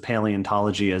segments of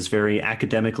paleontology as very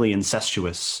academically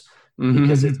incestuous,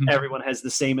 because everyone has the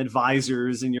same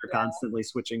advisors and you're constantly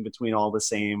switching between all the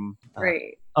same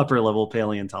upper level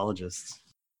paleontologists.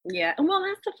 Yeah. And well,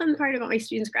 that's the fun part about my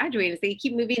students graduating is they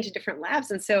keep moving into different labs.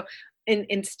 And so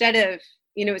instead of,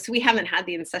 so we haven't had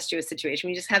the incestuous situation,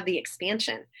 we just have the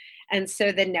expansion. And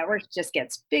so the network just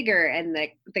gets bigger, and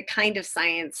the kind of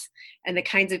science and the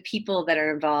kinds of people that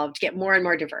are involved get more and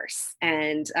more diverse.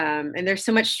 And there's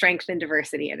so much strength in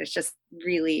diversity, and it's just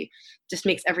really just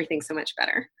makes everything so much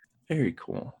better. Very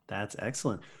cool. That's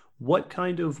excellent. What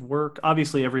kind of work,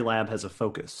 obviously every lab has a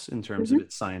focus in terms of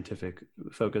its scientific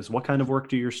focus. What kind of work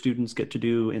do your students get to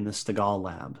do in the Stigall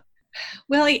lab?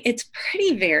 Well, it's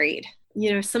pretty varied.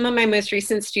 Some of my most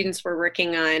recent students were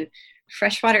working on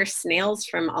freshwater snails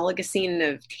from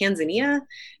Oligocene of Tanzania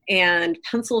and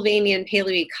Pennsylvanian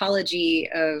paleoecology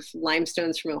of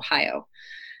limestones from Ohio.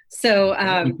 So,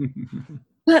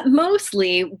 but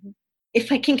mostly,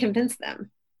 if I can convince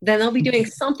them, then they'll be doing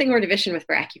something more division with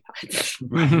brachiopods.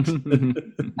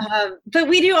 But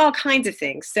we do all kinds of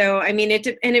things. So, I mean, it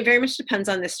very much depends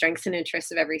on the strengths and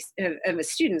interests of of a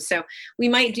student. So we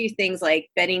might do things like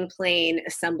bedding plane,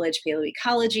 assemblage,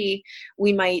 paleoecology.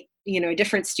 We might, a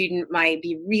different student might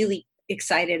be really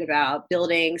excited about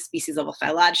building species level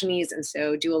phylogenies, and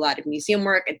so do a lot of museum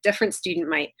work. A different student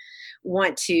might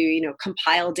want to,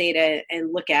 compile data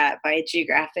and look at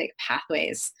biogeographic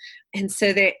pathways. And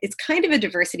so it's kind of a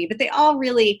diversity, but they all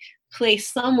really play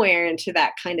somewhere into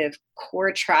that kind of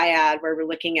core triad where we're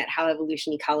looking at how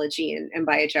evolution, ecology, and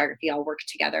biogeography all work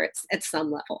together at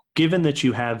some level. Given that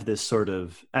you have this sort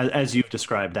of, as you've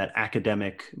described, that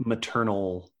academic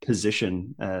maternal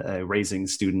position, raising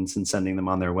students and sending them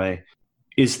on their way,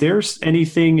 is there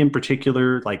anything in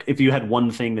particular, like if you had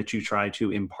one thing that you try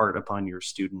to impart upon your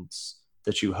students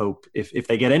that you hope, if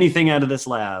they get anything out of this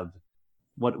lab,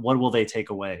 what will they take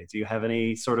away? Do you have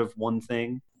any sort of one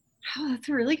thing? Oh, that's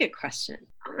a really good question.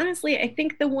 Honestly, I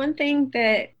think the one thing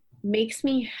that makes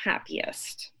me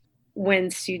happiest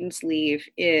when students leave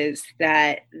is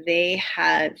that they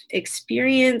have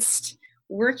experienced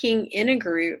working in a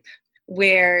group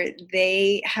where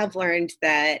they have learned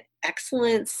that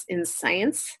excellence in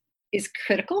science is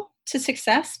critical to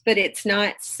success, but it's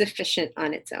not sufficient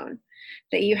on its own.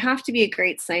 That you have to be a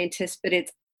great scientist, but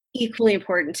it's equally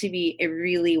important to be a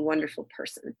really wonderful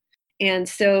person. And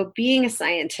so being a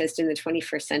scientist in the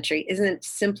 21st century isn't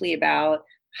simply about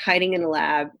hiding in a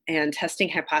lab and testing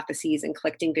hypotheses and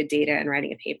collecting good data and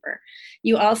writing a paper.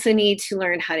 You also need to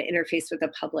learn how to interface with the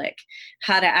public,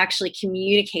 how to actually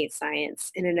communicate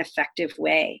science in an effective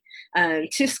way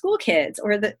to school kids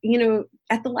or at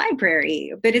the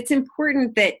library. But it's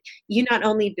important that you not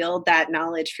only build that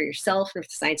knowledge for yourself and for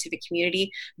the scientific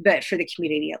community, but for the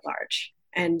community at large.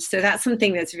 And so that's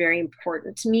something that's very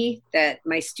important to me that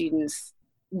my students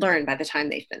learn by the time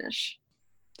they finish.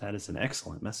 That is an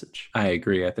excellent message. I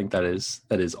agree. I think that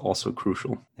is also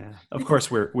crucial. Yeah. Of course,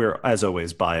 we're as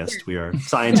always biased. We are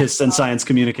scientists and science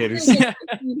communicators.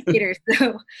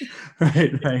 So.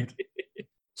 Right.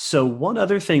 So one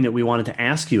other thing that we wanted to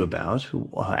ask you about,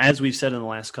 as we've said in the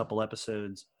last couple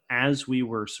episodes, as we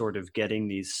were sort of getting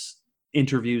these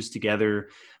interviews together,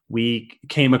 we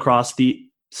came across the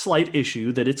slight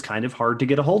issue that it's kind of hard to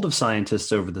get a hold of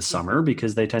scientists over the summer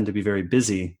because they tend to be very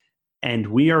busy. And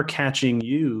we are catching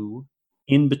you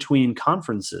in between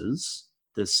conferences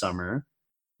this summer.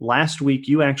 Last week,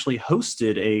 you actually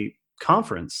hosted a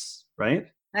conference, right?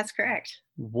 That's correct.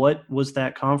 What was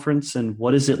that conference, and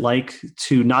what is it like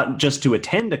to not just to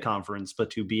attend a conference, but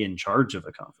to be in charge of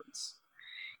a conference?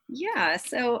 Yeah,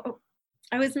 so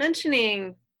I was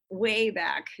mentioning way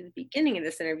back at the beginning of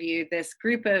this interview, this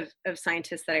group of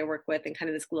scientists that I work with and kind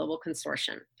of this global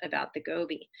consortium about the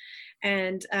Gobi.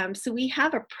 And so we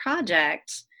have a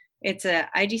project. It's a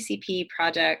IGCP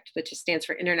project, which stands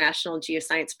for International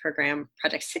Geoscience Program,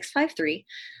 Project 653,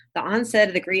 the onset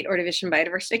of the Great Ordovician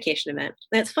Biodiversification Event.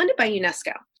 And it's funded by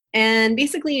UNESCO. And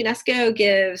basically UNESCO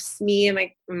gives me and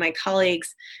my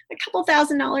colleagues a couple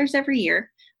 $1,000s every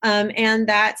year. And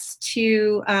that's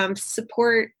to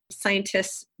support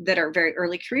scientists that are very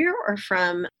early career or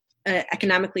from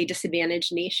economically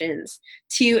disadvantaged nations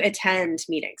to attend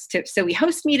meetings. So we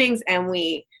host meetings and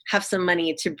we have some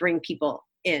money to bring people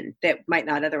in that might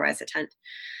not otherwise attend.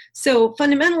 So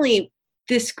fundamentally,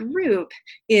 this group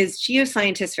is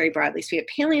geoscientists very broadly. So we have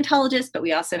paleontologists, but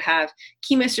we also have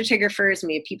chemostratigraphers, and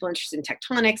we have people interested in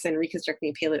tectonics and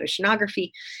reconstructing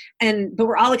paleoceanography. But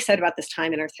we're all excited about this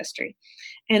time in Earth history.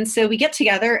 And so we get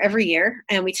together every year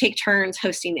and we take turns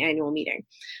hosting the annual meeting.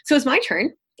 So it was my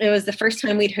turn. It was the first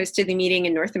time we'd hosted the meeting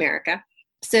in North America.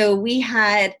 So we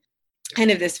had kind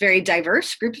of this very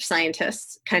diverse group of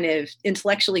scientists, kind of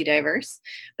intellectually diverse,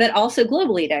 but also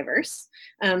globally diverse.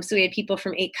 So we had people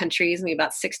from 8 countries, and we had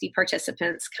about 60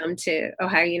 participants come to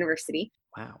Ohio University.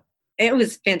 Wow. It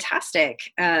was fantastic,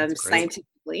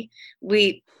 scientifically.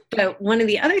 But one of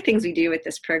the other things we do with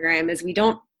this program is we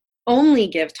don't only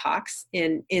give talks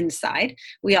inside.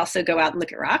 We also go out and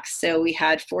look at rocks. So we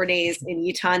had 4 days in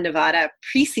Utah and Nevada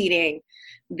preceding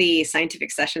the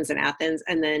scientific sessions in Athens,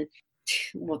 and then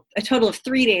a total of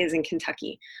 3 days in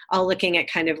Kentucky, all looking at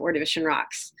kind of Ordovician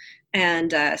rocks.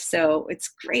 And so it's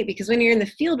great because when you're in the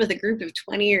field with a group of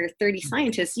 20 or 30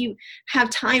 scientists, you have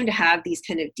time to have these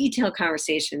kind of detailed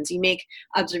conversations. You make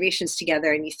observations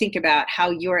together and you think about how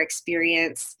your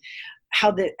experience,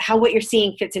 how what you're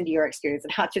seeing fits into your experience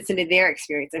and how it fits into their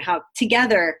experience, and how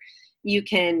together you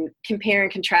can compare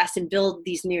and contrast and build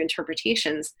these new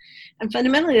interpretations. And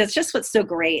fundamentally, that's just what's so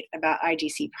great about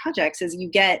IGC projects is you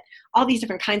get all these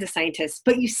different kinds of scientists,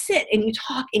 but you sit and you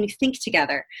talk and you think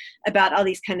together about all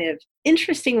these kind of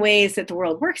interesting ways that the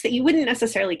world works that you wouldn't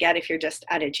necessarily get if you're just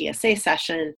at a GSA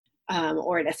session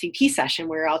or an SVP session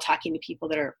where you're all talking to people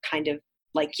that are kind of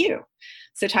like you.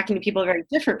 So talking to people very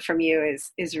different from you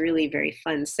is really very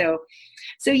fun. So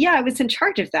yeah, I was in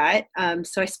charge of that.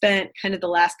 So I spent kind of the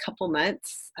last couple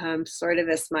months sort of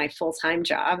as my full-time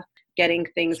job, getting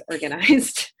things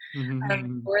organized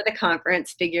for the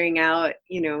conference, figuring out,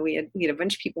 we had a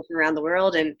bunch of people from around the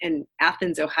world, and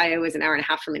Athens, Ohio is an hour and a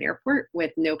half from an airport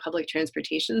with no public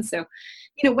transportation. So,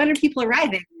 when are people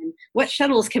arriving? And what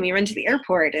shuttles can we run to the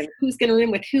airport? And who's going to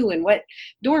room with who? And what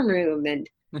dorm room? And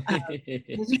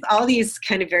there's just all these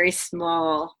kind of very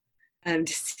small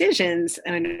decisions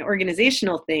and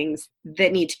organizational things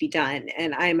that need to be done.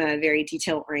 And I'm a very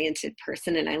detail-oriented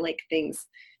person, and I like things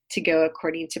to go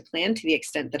according to plan to the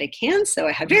extent that I can. So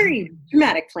I had very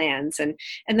dramatic plans, and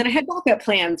then I had backup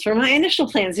plans for my initial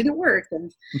plans didn't work.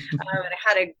 And I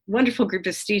had a wonderful group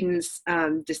of students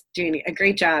just doing a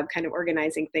great job kind of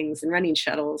organizing things and running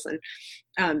shuttles.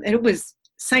 And it was,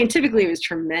 scientifically, it was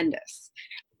tremendous.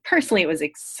 Personally, it was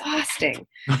exhausting.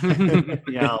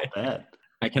 Yeah, I'll bet.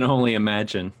 I can only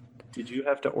imagine. Did you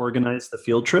have to organize the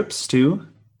field trips too?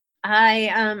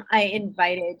 I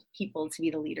invited people to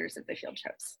be the leaders of the field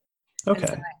trips. Okay.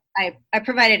 So I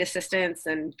provided assistance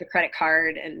and the credit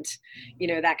card and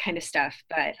that kind of stuff,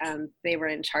 but they were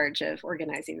in charge of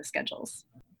organizing the schedules,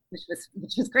 which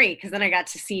was great because then I got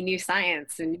to see new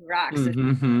science and new rocks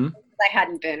and I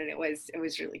hadn't been, and it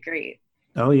was really great.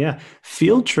 Oh yeah,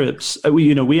 field trips.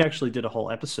 We actually did a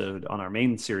whole episode on our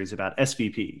main series about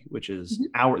SVP, which is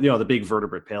the big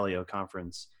vertebrate paleo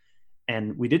conference.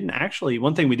 And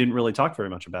one thing we didn't really talk very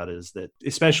much about is that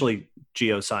especially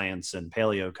geoscience and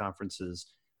paleo conferences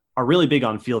are really big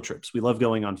on field trips. We love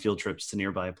going on field trips to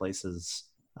nearby places.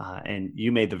 And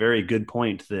you made the very good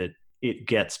point that it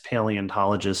gets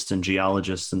paleontologists and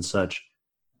geologists and such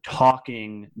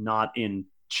talking, not in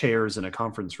chairs in a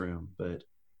conference room, but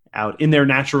out in their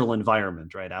natural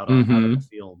environment, right? Out in the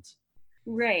fields.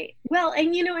 Right. Well,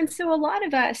 and so a lot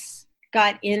of us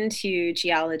got into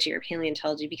geology or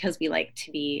paleontology because we like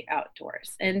to be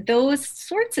outdoors. And those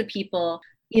sorts of people,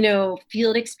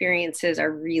 field experiences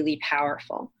are really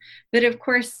powerful. But of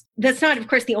course, that's not,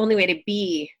 the only way to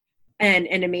be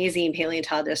an amazing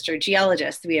paleontologist or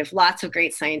geologist. We have lots of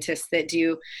great scientists that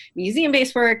do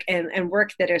museum-based work and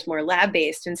work that is more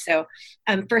lab-based. And so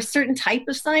for a certain type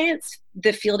of science,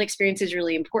 the field experience is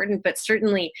really important, but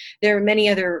certainly there are many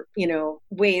other,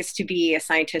 ways to be a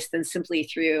scientist than simply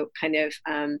through kind of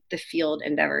the field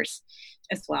endeavors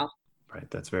as well. Right.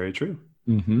 That's very true.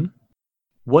 Mm-hmm.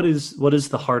 What is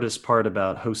the hardest part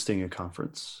about hosting a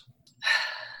conference?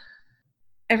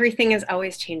 Everything is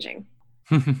always changing.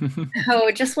 So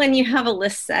just when you have a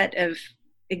list set of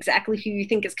exactly who you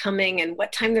think is coming and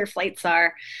what time their flights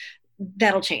are,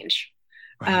 that'll change.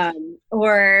 Right.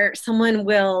 Or someone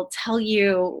will tell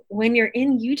you when you're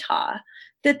in Utah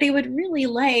that they would really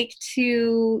like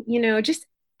to, just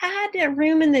add a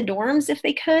room in the dorms if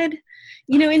they could,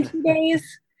 in 2 days.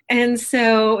 And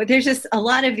so there's just a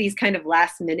lot of these kind of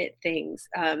last minute things.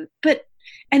 But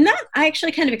And that I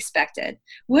actually kind of expected.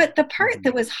 What the part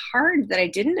that was hard that I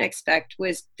didn't expect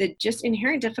was the just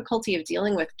inherent difficulty of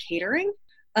dealing with catering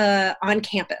on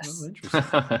campus. Oh,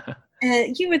 interesting.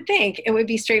 And you would think it would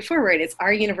be straightforward. It's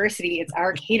our university, it's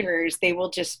our caterers. They will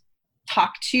just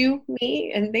talk to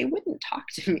me, and they wouldn't talk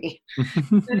to me. But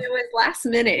it was last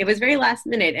minute. It was very last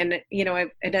minute. And,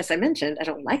 and as I mentioned, I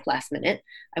don't like last minute.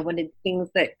 I wanted things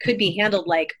that could be handled,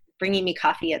 like bringing me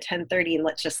coffee at 10:30 and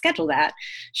let's just schedule that.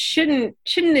 Shouldn't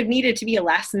have needed to be a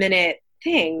last minute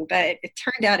thing, but it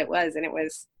turned out it was, and it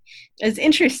was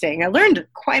interesting. I learned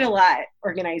quite a lot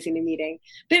organizing a meeting,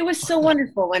 but it was so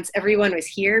wonderful once everyone was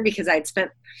here, because I'd spent,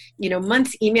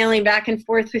 months emailing back and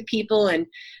forth with people.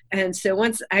 And so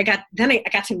once I got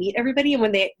to meet everybody. And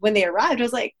when they arrived, I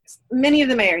was like, many of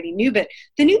them I already knew, but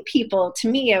the new people, to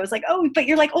me, I was like, oh, but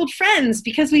you're like old friends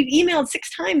because we've emailed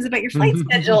 6 times about your flight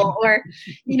schedule or,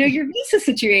 your visa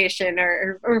situation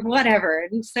or whatever.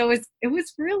 And so it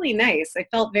was really nice. I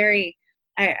felt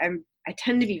I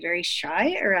tend to be very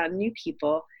shy around new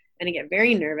people, and I get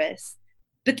very nervous.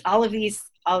 But all of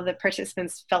the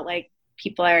participants felt like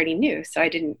people I already knew, so I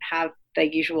didn't have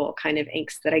the usual kind of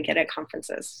angst that I get at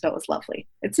conferences. So it was lovely.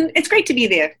 It's great to be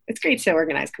there. It's great to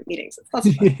organize meetings. It's lots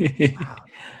of fun.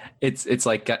 It's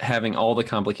like having all the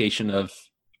complication of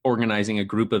organizing a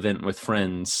group event with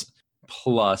friends,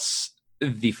 plus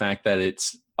the fact that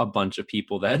it's a bunch of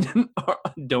people that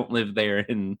don't live there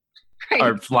and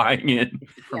are flying in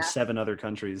from 7 other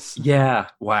countries. Yeah.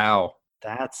 Wow.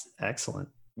 That's excellent.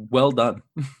 Well done.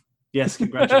 Yes.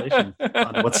 Congratulations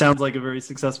on what sounds like a very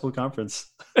successful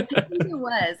conference. I think it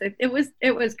was.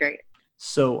 It was great.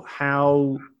 So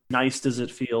how nice does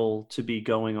it feel to be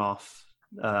going off,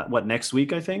 next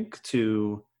week, I think,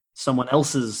 to someone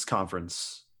else's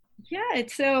conference? Yeah,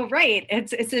 it's a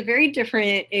very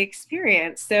different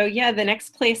experience. So yeah, the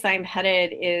next place I'm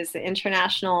headed is the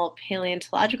International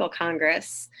Paleontological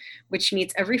Congress, which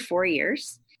meets every 4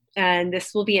 years. And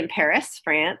this will be in Paris,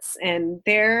 France, and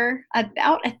there are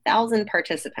about 1,000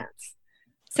 participants.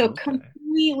 So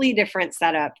completely different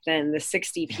setup than the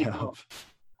 60 people.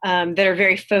 That are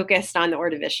very focused on the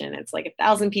Ordovician. It's like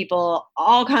 1,000 people,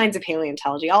 all kinds of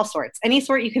paleontology, all sorts, any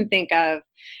sort you can think of.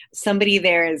 Somebody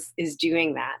there is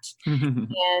doing that.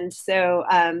 And so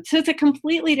it's a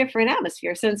completely different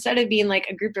atmosphere. So instead of being like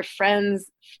a group of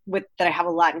friends that I have a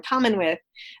lot in common with,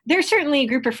 there's certainly a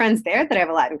group of friends there that I have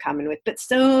a lot in common with, but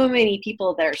so many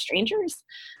people that are strangers.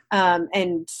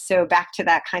 And so back to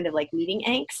that kind of like meeting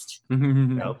angst.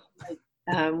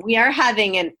 We are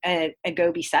having a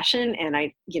Gobi session, and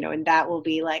and that will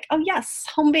be like, oh yes,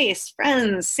 home base,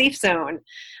 friends, safe zone.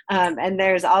 And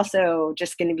there's also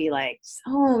just going to be like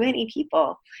so many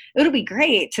people. It'll be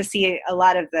great to see a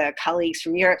lot of the colleagues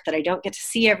from Europe that I don't get to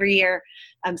see every year.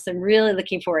 So I'm really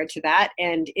looking forward to that.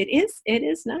 And it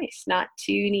is nice not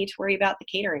to need to worry about the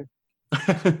catering.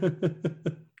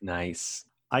 Nice.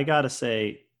 I gotta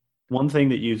say, one thing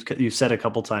that you've said a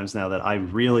couple times now that I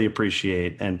really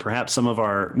appreciate, and perhaps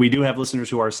we do have listeners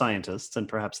who are scientists, and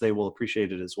perhaps they will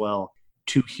appreciate it as well,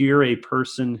 to hear a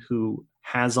person who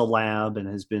has a lab and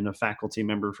has been a faculty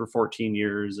member for 14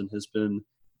 years and has been,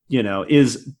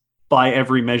 is by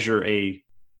every measure a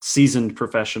seasoned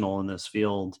professional in this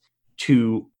field,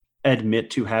 to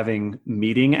admit to having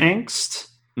meeting angst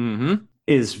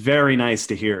is very nice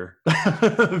to hear.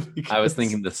 I was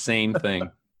thinking the same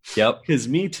thing. Yep. Because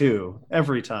me too,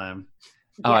 every time.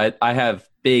 I have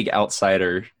big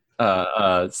outsider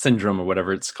syndrome, or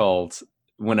whatever it's called,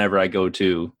 whenever I go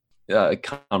to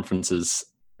conferences,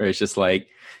 where it's just like,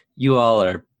 you all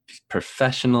are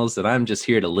professionals and I'm just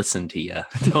here to listen to you.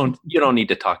 You don't need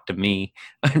to talk to me.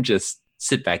 I'm just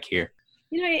sit back here.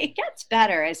 It gets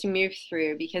better as you move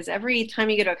through, because every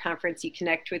time you go to a conference, you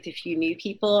connect with a few new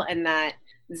people, and that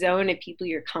zone of people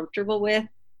you're comfortable with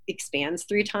expands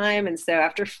through time. And so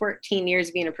after 14 years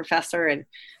of being a professor and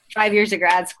 5 years of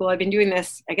grad school, I've been doing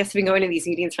this, I guess I've been going to these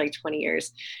meetings for like 20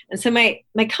 years. And so my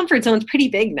comfort zone's pretty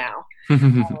big now.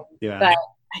 Yeah. But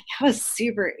I was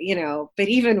super, but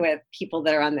even with people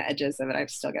that are on the edges of it, I've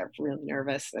still got really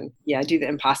nervous. And I do the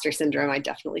imposter syndrome. I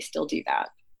definitely still do that.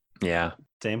 Yeah.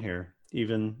 Same here.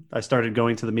 Even I started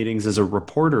going to the meetings as a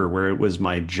reporter, where it was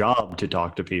my job to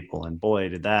talk to people. And boy,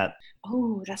 did that.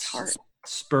 Oh, that's hard.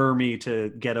 Spur me to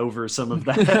get over some of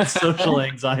that social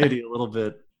anxiety a little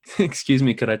bit. Excuse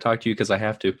me, could I talk to you? Because I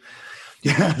have to.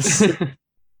 Yes.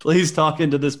 Please talk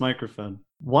into this microphone.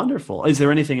 Wonderful. Is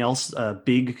there anything else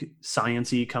big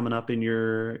science-y coming up in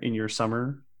your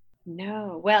summer?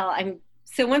 No. Well, I'm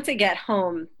So once I get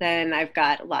home, then I've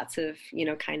got lots of,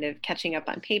 kind of catching up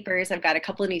on papers. I've got a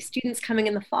couple of new students coming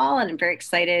in the fall, and I'm very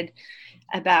excited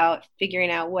about figuring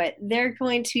out what they're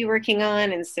going to be working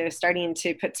on. And so starting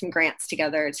to put some grants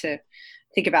together to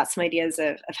think about some ideas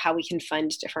of how we can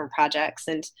fund different projects,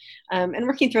 and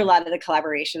working through a lot of the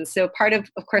collaborations. So part of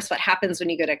course, what happens when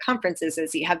you go to conferences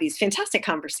is you have these fantastic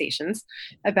conversations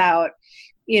about,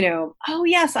 oh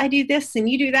yes, I do this and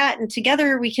you do that, and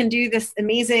together we can do this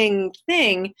amazing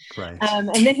thing. Right. And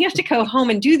then you have to go home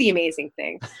and do the amazing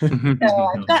thing. So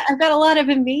I've got a lot of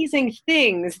amazing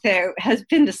things that has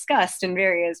been discussed in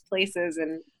various places,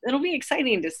 and it'll be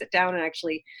exciting to sit down and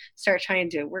actually start trying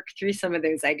to work through some of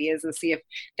those ideas and see if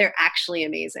they're actually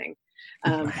amazing.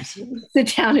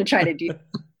 Sit down and try to do that.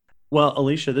 Well,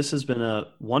 Alycia, this has been a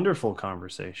wonderful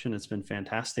conversation. It's been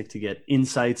fantastic to get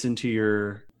insights into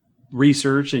your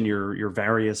research and your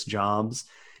various jobs.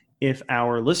 If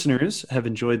our listeners have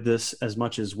enjoyed this as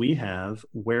much as we have,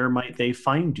 where might they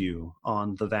find you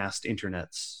on the vast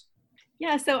internets?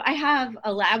 Yeah, so I have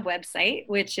a lab website,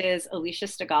 which is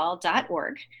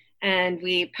alyciastigall.org. And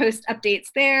we post updates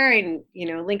there and,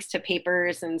 links to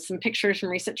papers and some pictures from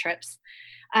recent trips.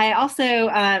 I also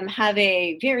have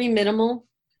a very minimal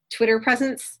Twitter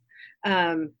presence.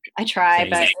 I try,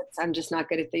 but I'm just not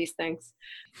good at these things.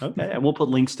 Okay, and we'll put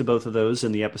links to both of those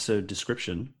in the episode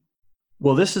description.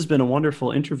 Well, this has been a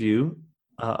wonderful interview.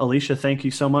 Alycia, thank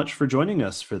you so much for joining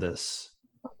us for this.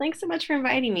 Well, thanks so much for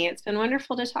inviting me. It's been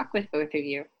wonderful to talk with both of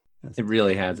you. It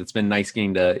really has. It's been nice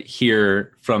getting to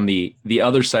hear from the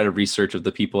other side of research, of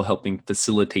the people helping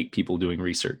facilitate people doing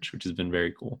research, which has been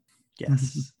very cool.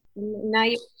 Yes. Now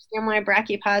you understand why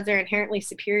brachiopods are inherently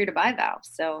superior to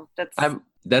bivalves. So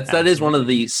that is one of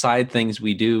the side things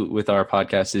we do with our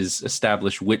podcast, is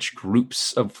establish which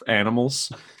groups of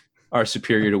animals are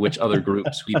superior to which other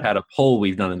groups. We've had a poll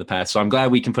we've done in the past, so I'm glad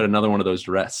we can put another one of those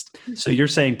to rest. So you're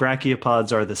saying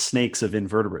brachiopods are the snakes of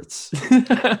invertebrates?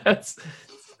 That's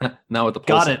not what the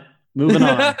poll Got said. it. Moving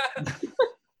on.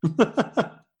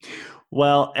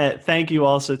 Well, thank you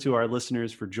also to our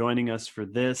listeners for joining us for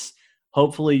this.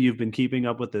 Hopefully you've been keeping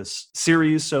up with this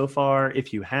series so far.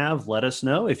 If you have, let us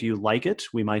know. If you like it,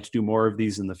 we might do more of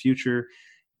these in the future.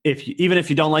 Even if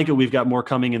you don't like it, we've got more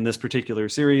coming in this particular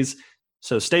series.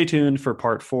 So stay tuned for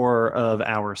part 4 of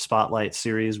our Spotlight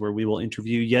series, where we will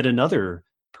interview yet another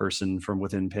person from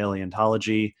within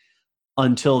paleontology.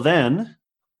 Until then,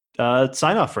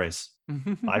 sign off phrase.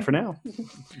 Bye for now.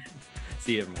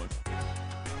 See you, everyone.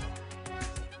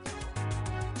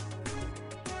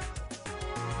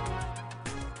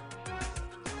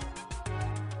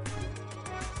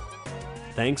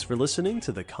 Thanks for listening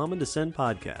to the Common Descent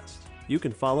podcast. You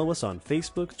can follow us on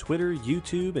Facebook, Twitter,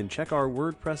 YouTube, and check our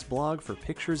WordPress blog for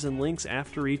pictures and links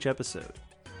after each episode.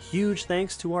 Huge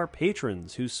thanks to our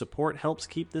patrons whose support helps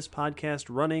keep this podcast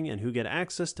running and who get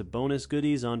access to bonus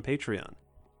goodies on Patreon.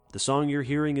 The song you're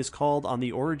hearing is called On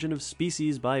the Origin of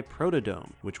Species by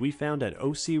Protodome, which we found at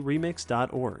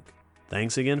ocremix.org.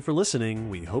 Thanks again for listening.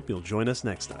 We hope you'll join us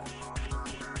next time.